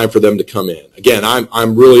 arrange a time for them to come in. Again,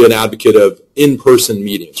 I'm really an advocate of in-person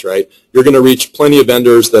meetings, right? You're going to reach plenty of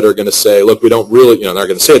vendors that are going to say, look, we don't really, they're not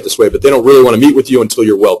going to say it this way, but they don't really want to meet with you until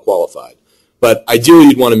you're well qualified. But ideally,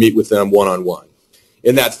 you'd want to meet with them one-on-one.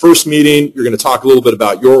 In that first meeting, you're going to talk a little bit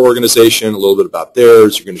about your organization, a little bit about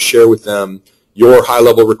theirs. You're going to share with them your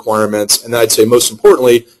high-level requirements, and I'd say most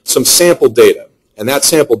importantly, some sample data. And that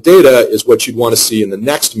sample data is what you'd want to see in the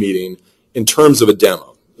next meeting in terms of a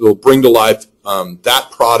demo. It will bring to life that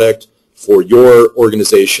product for your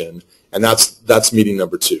organization, and that's meeting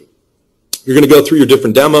number 2. You're going to go through your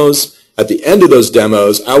different demos. At the end of those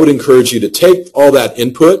demos, I would encourage you to take all that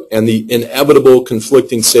input and the inevitable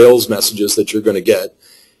conflicting sales messages that you're going to get,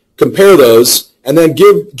 compare those, and then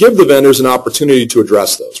give the vendors an opportunity to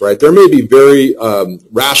address those, right? There may be very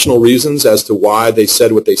rational reasons as to why they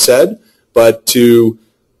said what they said, but to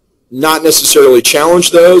not necessarily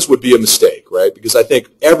challenge those would be a mistake, right? Because I think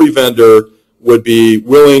every vendor would be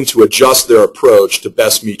willing to adjust their approach to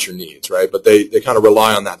best meet your needs, right? But they kind of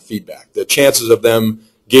rely on that feedback. The chances of them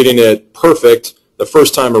getting it perfect the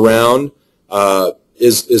first time around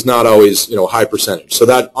is not always a high percentage. So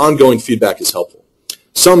that ongoing feedback is helpful.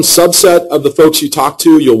 Some subset of the folks you talk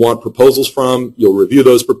to, you'll want proposals from. You'll review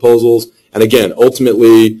those proposals. And again,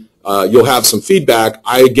 ultimately, you'll have some feedback.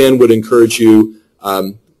 I, again, would encourage you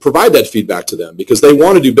provide that feedback to them because they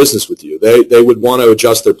want to do business with you. They would want to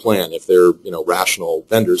adjust their plan if they're rational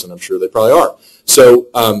vendors, and I'm sure they probably are. So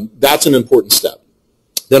that's an important step.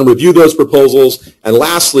 Then review those proposals. And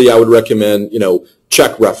lastly, I would recommend,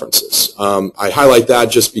 check references. I highlight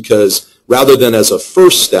that just because rather than as a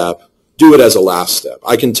first step, do it as a last step.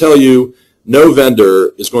 I can tell you no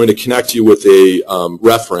vendor is going to connect you with a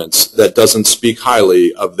reference that doesn't speak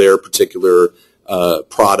highly of their particular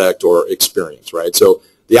product or experience, right? So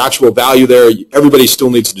the actual value there, everybody still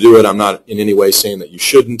needs to do it. I'm not in any way saying that you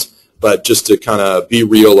shouldn't, but just to kind of be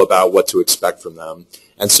real about what to expect from them.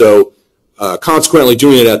 And so consequently,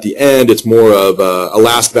 doing it at the end, it's more of a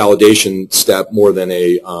last validation step more than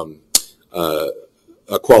a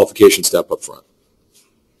qualification step up front.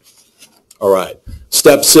 All right.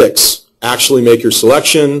 Step 6, actually make your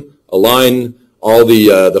selection, align all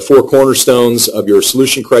the 4 cornerstones of your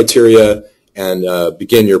solution criteria, and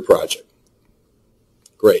begin your project.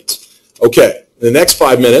 Great. Okay. In the next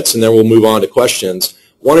 5 minutes, and then we'll move on to questions,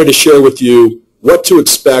 wanted to share with you what to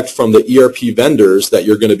expect from the ERP vendors that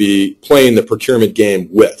you're going to be playing the procurement game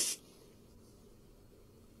with.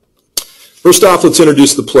 First off, let's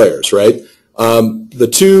introduce the players, right? The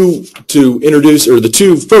two to introduce, or the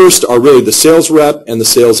two first are really the sales rep and the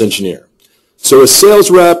sales engineer. So a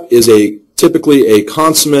sales rep is typically a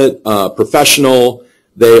consummate professional.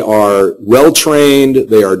 They are well-trained,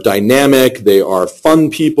 they are dynamic, they are fun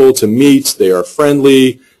people to meet, they are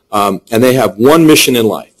friendly, and they have one mission in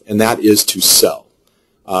life, and that is to sell.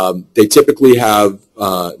 They typically have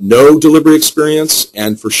no delivery experience,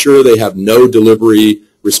 and for sure they have no delivery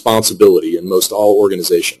responsibility in most all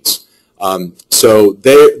organizations. So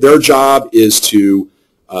their job is to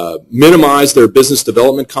minimize their business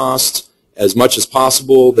development costs as much as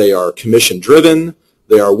possible. They are commission driven.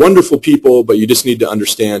 They are wonderful people, but you just need to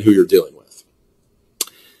understand who you're dealing with.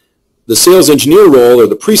 The sales engineer role, or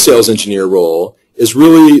the pre-sales engineer role, is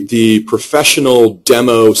really the professional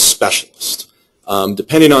demo specialist.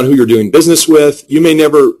 Depending on who you're doing business with, you may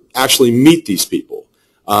never actually meet these people.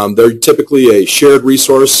 They're typically a shared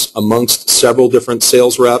resource amongst several different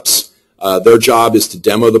sales reps. Their job is to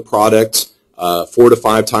demo the product 4 to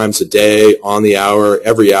 5 times a day, on the hour,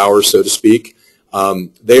 every hour, so to speak.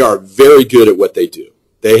 They are very good at what they do.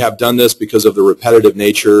 They have done this because of the repetitive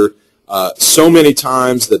nature so many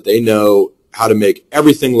times that they know how to make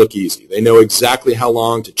everything look easy. They know exactly how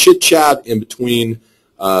long to chit-chat in between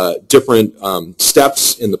different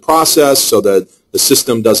steps in the process so that the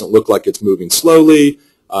system doesn't look like it's moving slowly.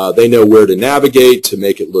 They know where to navigate to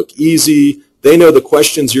make it look easy. They know the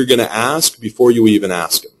questions you're going to ask before you even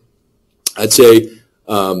ask them. I'd say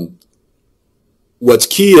what's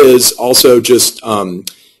key is also just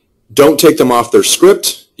don't take them off their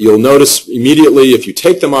script. You'll notice immediately if you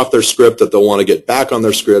take them off their script that they'll want to get back on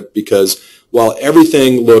their script, because while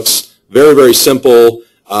everything looks very, very simple,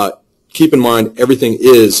 keep in mind everything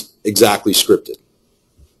is exactly scripted.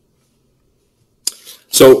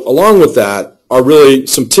 So along with that are really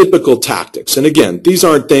some typical tactics. And again, these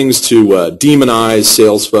aren't things to demonize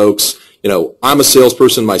sales folks. You know, I'm a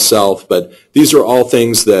salesperson myself, but these are all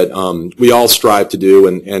things that we all strive to do,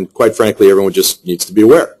 and quite frankly, everyone just needs to be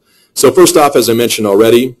aware. So first off, as I mentioned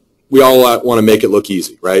already, we all want to make it look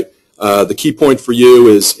easy, right? The key point for you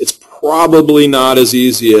is it's probably not as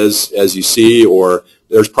easy as you see, or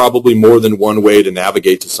there's probably more than one way to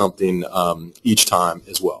navigate to something each time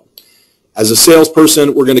as well. As a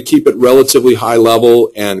salesperson, we're going to keep it relatively high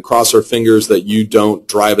level and cross our fingers that you don't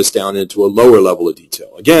drive us down into a lower level of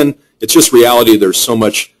detail. Again, it's just reality. There's so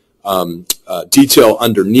much detail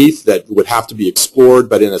underneath that would have to be explored,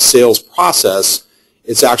 but in a sales process,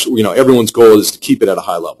 it's actually, you know, everyone's goal is to keep it at a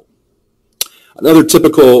high level. Another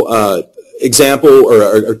typical example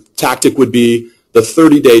or tactic would be the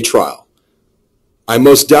 30-day trial. I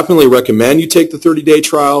most definitely recommend you take the 30-day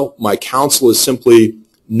trial. My counsel is simply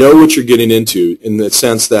know what you're getting into, in the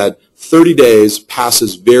sense that 30 days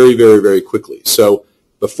passes very, very, very quickly. So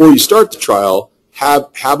before you start the trial,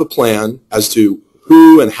 have a plan as to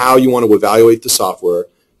who and how you want to evaluate the software,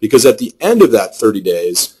 because at the end of that 30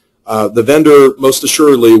 days, the vendor most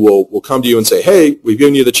assuredly will come to you and say, hey, we've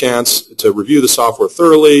given you the chance to review the software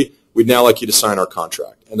thoroughly. We'd now like you to sign our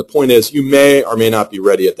contract. And the point is, you may or may not be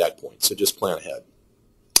ready at that point, so just plan ahead.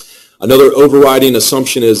 Another overriding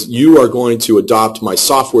assumption is you are going to adopt my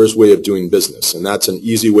software's way of doing business, and that's an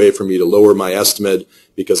easy way for me to lower my estimate,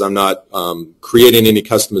 because I'm not creating any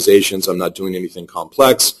customizations, I'm not doing anything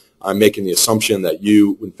complex. I'm making the assumption that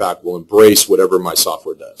you, in fact, will embrace whatever my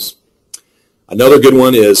software does. Another good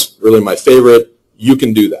one is, really my favorite, you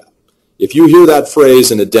can do that. If you hear that phrase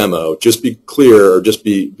in a demo, just be clear, or just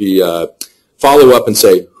follow up and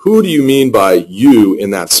say, who do you mean by you in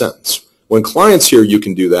that sentence? When clients hear you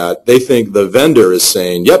can do that, they think the vendor is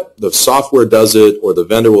saying, yep, the software does it, or the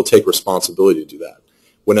vendor will take responsibility to do that.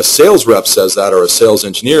 When a sales rep says that, or a sales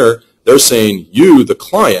engineer, they're saying you, the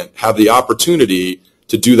client, have the opportunity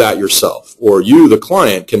to do that yourself, or you, the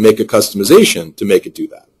client, can make a customization to make it do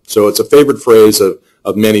that. So it's a favorite phrase of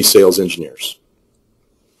many sales engineers.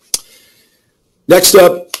 Next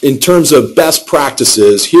up, in terms of best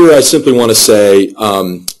practices, here I simply want to say,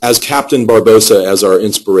 as Captain Barbosa as our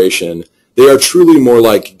inspiration, they are truly more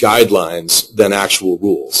like guidelines than actual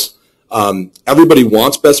rules. Everybody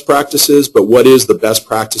wants best practices, but what is the best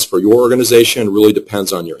practice for your organization really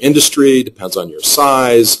depends on your industry, depends on your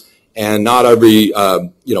size, and not every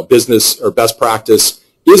business or best practice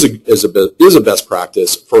is a best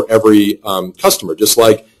practice for every customer. Just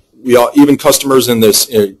like even customers in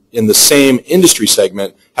the same industry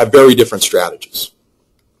segment have very different strategies.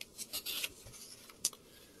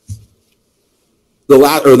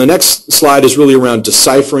 The next slide is really around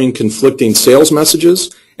deciphering conflicting sales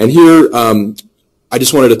messages. And here, I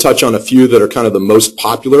just wanted to touch on a few that are kind of the most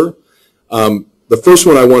popular. The first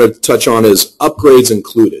one I wanted to touch on is upgrades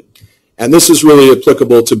included. And this is really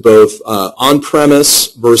applicable to both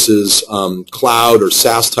on-premise versus cloud or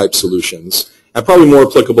SaaS type solutions. And probably more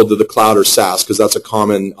applicable to the cloud or SaaS, because that's a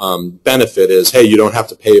common benefit is, hey, you don't have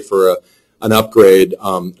to pay for an upgrade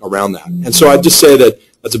around that. And so I'd just say that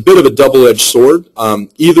that's a bit of a double-edged sword.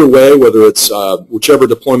 Either way, whether it's whichever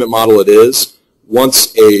deployment model it is,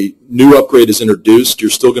 once a new upgrade is introduced,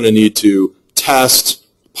 you're still going to need to test,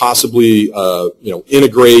 possibly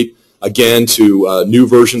integrate again to new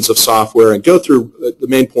versions of software and go through the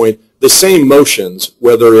main point, the same motions,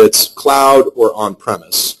 whether it's cloud or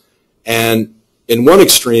on-premise. And in one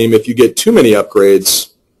extreme, if you get too many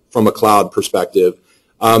upgrades from a cloud perspective,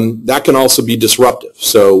 that can also be disruptive.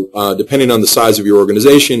 So depending on the size of your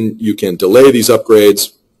organization, you can delay these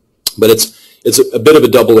upgrades, but it's a bit of a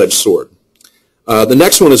double-edged sword. The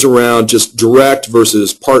next one is around just direct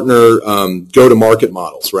versus partner go-to-market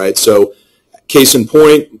models, right? So case in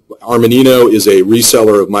point, Armanino is a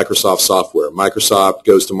reseller of Microsoft software. Microsoft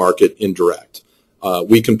goes to market indirect.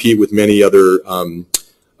 We compete with many other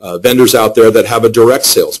vendors out there that have a direct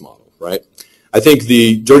sales model, right? I think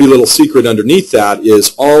the dirty little secret underneath that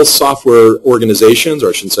is all software organizations, or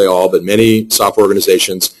I shouldn't say all, but many software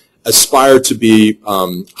organizations aspire to be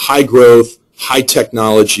high growth, high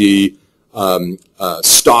technology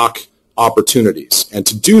stock opportunities. And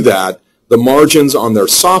to do that, the margins on their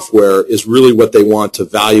software is really what they want to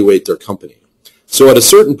evaluate their company. So at a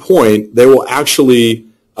certain point, they will actually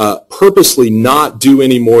purposely not do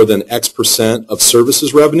any more than X% of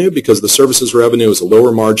services revenue, because the services revenue is a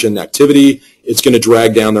lower margin activity. It's going to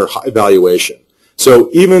drag down their high valuation. So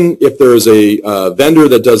even if there is a vendor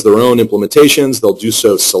that does their own implementations, they'll do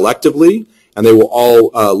so selectively, and they will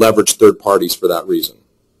all leverage third parties for that reason.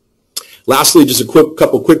 Lastly, just a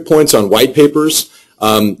couple quick points on white papers.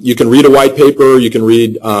 You can read a white paper, you can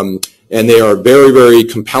read, and they are very, very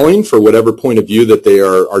compelling for whatever point of view that they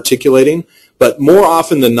are articulating. But more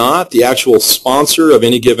often than not, the actual sponsor of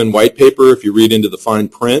any given white paper, if you read into the fine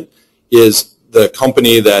print, is the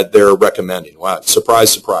company that they're recommending. Wow,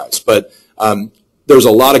 surprise, surprise. But there's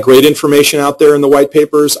a lot of great information out there in the white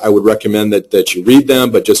papers. I would recommend that you read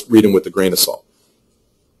them, but just read them with a grain of salt.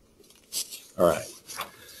 All right.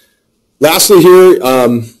 Lastly here,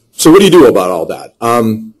 so what do you do about all that?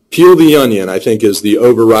 Peel the onion, I think, is the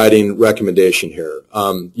overriding recommendation here.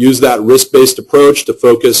 Use that risk-based approach to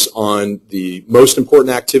focus on the most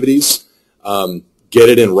important activities. Get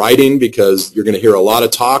it in writing, because you're going to hear a lot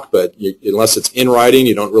of talk, but unless it's in writing,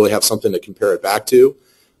 you don't really have something to compare it back to.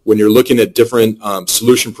 When you're looking at different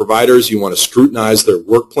solution providers, you want to scrutinize their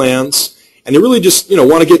work plans, and you really just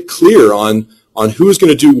want to get clear on who's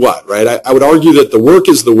going to do what, right? I would argue that the work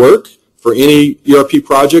is the work for any ERP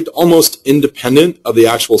project, almost independent of the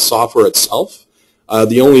actual software itself.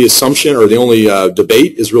 The only assumption or the only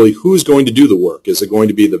debate is really who's going to do the work. Is it going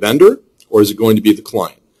to be the vendor, or is it going to be the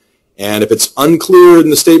client? And if it's unclear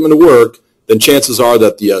in the statement of work, then chances are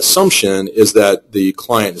that the assumption is that the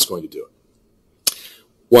client is going to do it.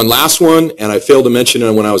 One last one, and I failed to mention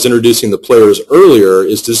it when I was introducing the players earlier,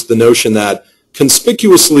 is just the notion that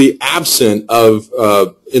conspicuously absent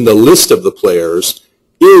in the list of the players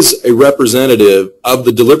is a representative of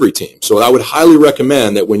the delivery team. So I would highly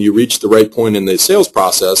recommend that when you reach the right point in the sales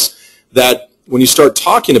process, that when you start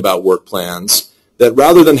talking about work plans, that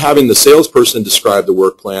rather than having the salesperson describe the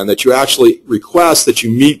work plan, that you actually request that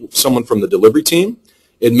you meet someone from the delivery team.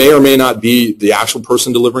 It may or may not be the actual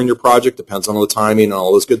person delivering your project, depends on the timing and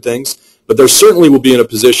all those good things, but there certainly will be in a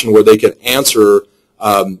position where they can answer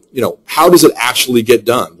how does it actually get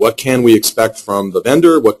done? What can we expect from the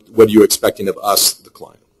vendor? What are you expecting of us, the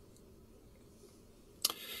client?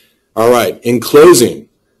 All right, in closing,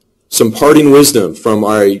 some parting wisdom from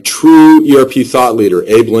our true ERP thought leader,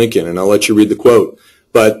 Abe Lincoln, and I'll let you read the quote.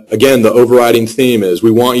 But again, the overriding theme is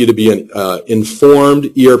we want you to be an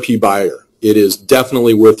informed ERP buyer. It is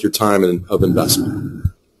definitely worth your time of investment.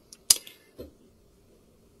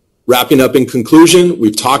 Wrapping up in conclusion,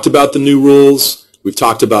 we've talked about the new rules. We've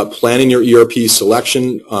talked about planning your ERP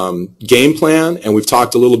selection game plan, and we've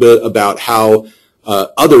talked a little bit about how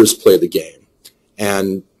others play the game,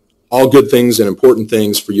 and all good things and important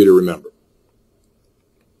things for you to remember.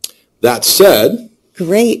 That said,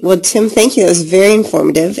 Great. Well, Tim, thank you. That was very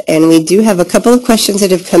informative. And we do have a couple of questions that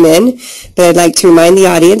have come in, but I'd like to remind the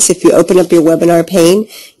audience, if you open up your webinar pane,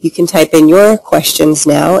 you can type in your questions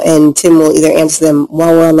now, and Tim will either answer them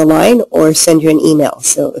while we're on the line or send you an email.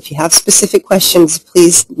 So if you have specific questions,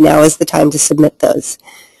 please, now is the time to submit those.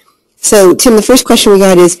 So, Tim, the first question we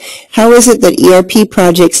got is, how is it that ERP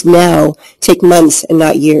projects now take months and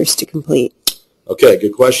not years to complete? Okay,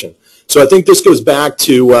 good question. So I think this goes back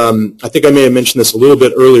to, I think I may have mentioned this a little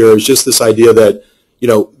bit earlier, is just this idea that,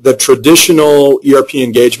 the traditional ERP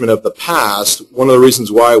engagement of the past, one of the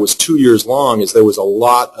reasons why it was 2 years long is there was a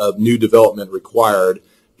lot of new development required,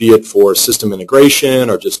 be it for system integration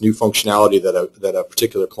or just new functionality that a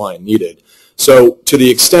particular client needed. So to the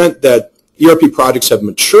extent that ERP projects have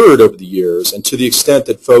matured over the years, and to the extent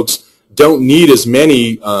that folks don't need as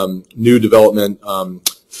many new development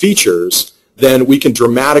features, then we can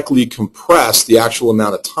dramatically compress the actual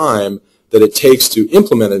amount of time that it takes to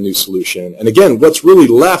implement a new solution. And again, what's really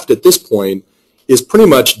left at this point is pretty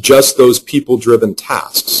much just those people-driven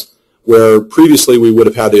tasks, where previously we would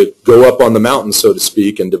have had to go up on the mountain, so to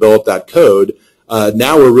speak, and develop that code.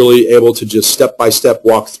 Now we're really able to just step-by-step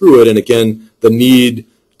walk through it, and again, the need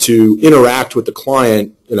to interact with the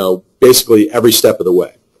client, basically every step of the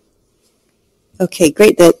way. Okay,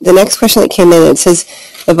 great. The next question that came in, it says,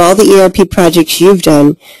 of all the ERP projects you've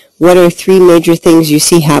done, what are 3 major things you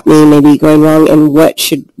see happening, maybe going wrong, and what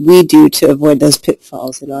should we do to avoid those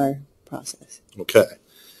pitfalls in our process? Okay.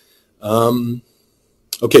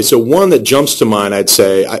 So one that jumps to mind, I'd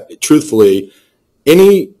say, truthfully,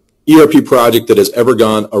 any ERP project that has ever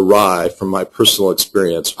gone awry, from my personal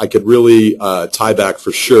experience, I could really tie back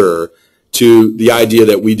for sure to the idea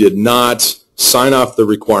that we did not sign off the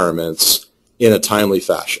requirements in a timely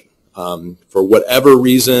fashion. For whatever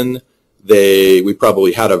reason, we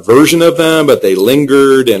probably had a version of them, but they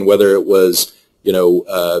lingered, and whether it was,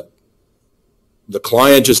 the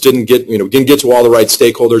client just didn't get to all the right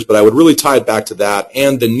stakeholders, but I would really tie it back to that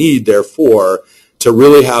and the need, therefore, to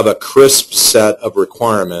really have a crisp set of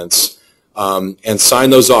requirements and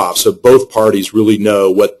sign those off so both parties really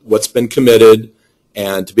know what's been committed,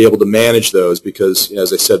 and to be able to manage those, because,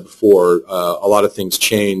 as I said before, a lot of things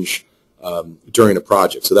change during a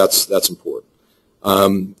project, so that's important.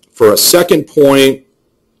 For a second point,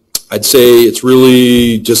 I'd say it's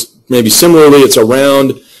really just maybe similarly, it's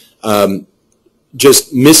around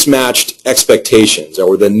just mismatched expectations,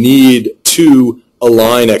 or the need to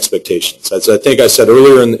align expectations. As I think I said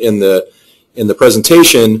earlier in the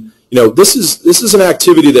presentation, this is an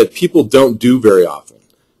activity that people don't do very often.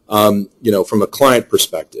 From a client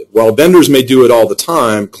perspective, while vendors may do it all the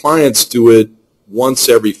time, clients do it once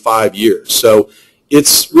every 5 years. So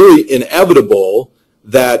it's really inevitable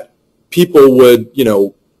that people would,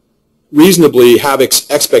 reasonably have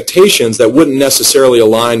expectations that wouldn't necessarily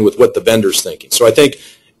align with what the vendor's thinking. So I think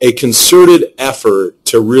a concerted effort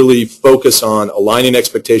to really focus on aligning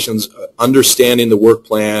expectations, understanding the work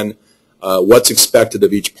plan, what's expected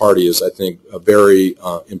of each party is, I think, a very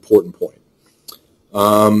important point.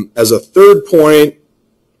 As a third point,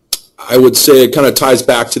 I would say it kind of ties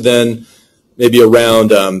back to then maybe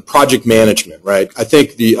around project management, right? I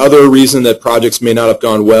think the other reason that projects may not have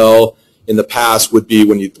gone well in the past would be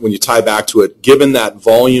when you tie back to it, given that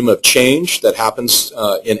volume of change that happens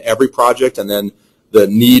in every project, and then the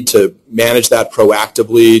need to manage that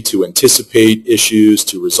proactively, to anticipate issues,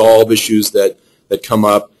 to resolve issues that come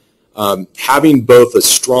up. Having both a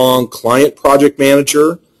strong client project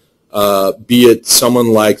manager, be it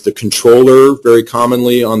someone like the controller very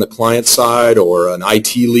commonly on the client side, or an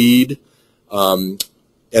IT lead,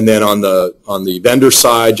 and then on the vendor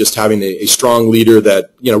side, just having a strong leader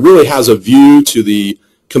that really has a view to the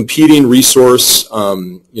competing resource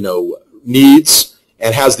needs,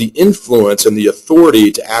 and has the influence and the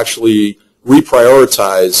authority to actually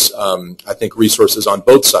reprioritize I think resources on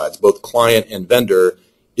both sides, both client and vendor,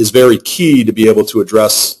 is very key to be able to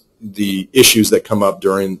address the issues that come up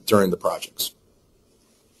during the projects.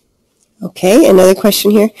 Okay, another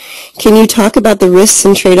question here. Can you talk about the risks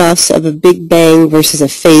and trade-offs of a big bang versus a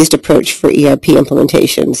phased approach for ERP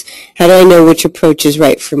implementations? How do I know which approach is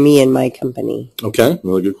right for me and my company? Okay,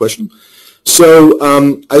 really good question. So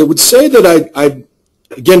I would say that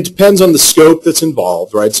again, depends on the scope that's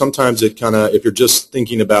involved, right? Sometimes it kind of, if you're just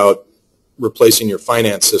thinking about replacing your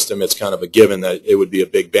finance system, it's kind of a given that it would be a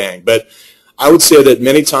big bang. But I would say that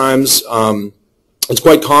many times it's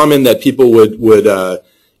quite common that people would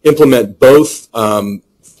implement both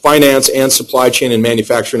finance and supply chain and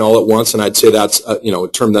manufacturing all at once, and I'd say that's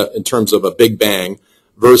in terms of a big bang,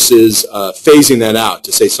 versus phasing that out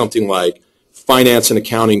to say something like finance and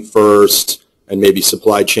accounting first, and maybe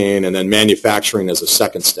supply chain, and then manufacturing as a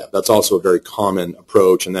second step. That's also a very common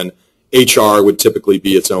approach, and then HR would typically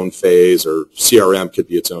be its own phase, or CRM could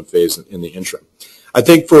be its own phase in the interim. I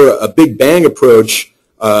think for a big bang approach,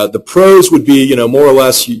 the pros would be, more or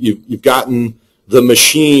less you've gotten the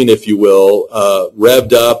machine, if you will,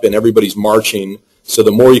 revved up, and everybody's marching. So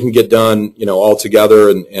the more you can get done, all together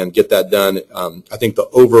and get that done, I think the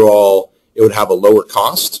overall, it would have a lower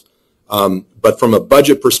cost. But from a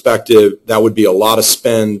budget perspective, that would be a lot of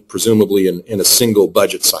spend, presumably in a single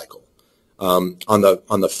budget cycle. On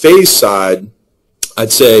the phase side,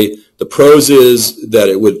 I'd say the pros is that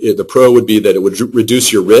the pro would be that it would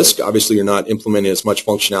reduce your risk. Obviously, you're not implementing as much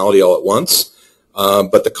functionality all at once.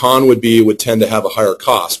 But the con would be it would tend to have a higher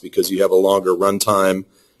cost because you have a longer runtime,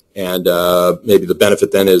 and maybe the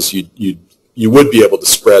benefit then is you would be able to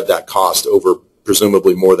spread that cost over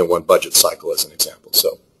presumably more than one budget cycle, as an example.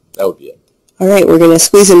 So that would be it. All right, we're going to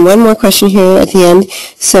squeeze in one more question here at the end.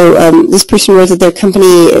 So this person wrote that their company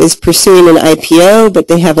is pursuing an IPO, but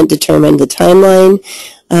they haven't determined the timeline.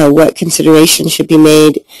 What considerations should be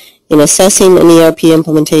made in assessing an ERP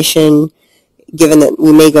implementation, given that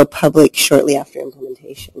we may go public shortly after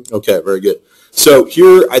implementation? Okay, very good. So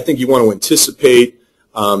here I think you want to anticipate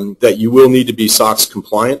that you will need to be SOX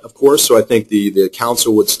compliant, of course. So I think the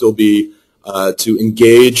council would still be to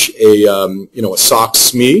engage a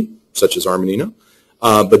SOX SME, such as Armanino,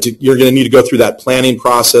 but you're going to need to go through that planning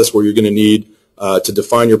process where you're going to need to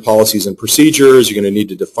define your policies and procedures. You're going to need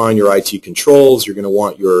to define your IT controls. You're going to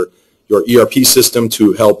want your ERP system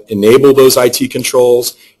to help enable those IT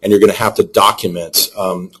controls, and you're going to have to document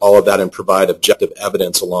all of that and provide objective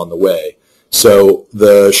evidence along the way. So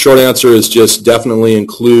the short answer is just definitely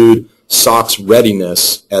include SOX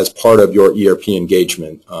readiness as part of your ERP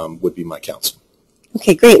engagement would be my counsel.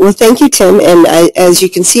 Okay, great. Well, thank you, Tim. And as you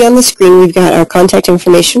can see on the screen, we've got our contact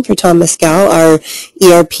information for Tom Mescal, our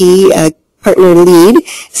ERP partner lead.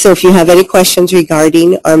 So if you have any questions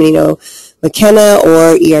regarding Armanino McKenna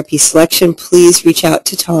or ERP selection, please reach out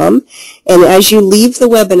to Tom. And as you leave the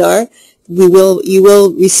webinar, you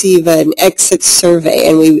will receive an exit survey,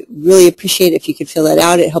 and we really appreciate it if you could fill that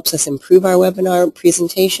out. It helps us improve our webinar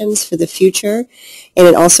presentations for the future, and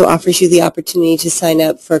it also offers you the opportunity to sign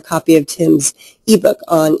up for a copy of Tim's ebook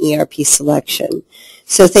on ERP selection.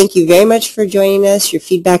 So thank you very much for joining us. Your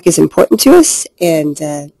feedback is important to us, and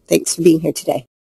thanks for being here today.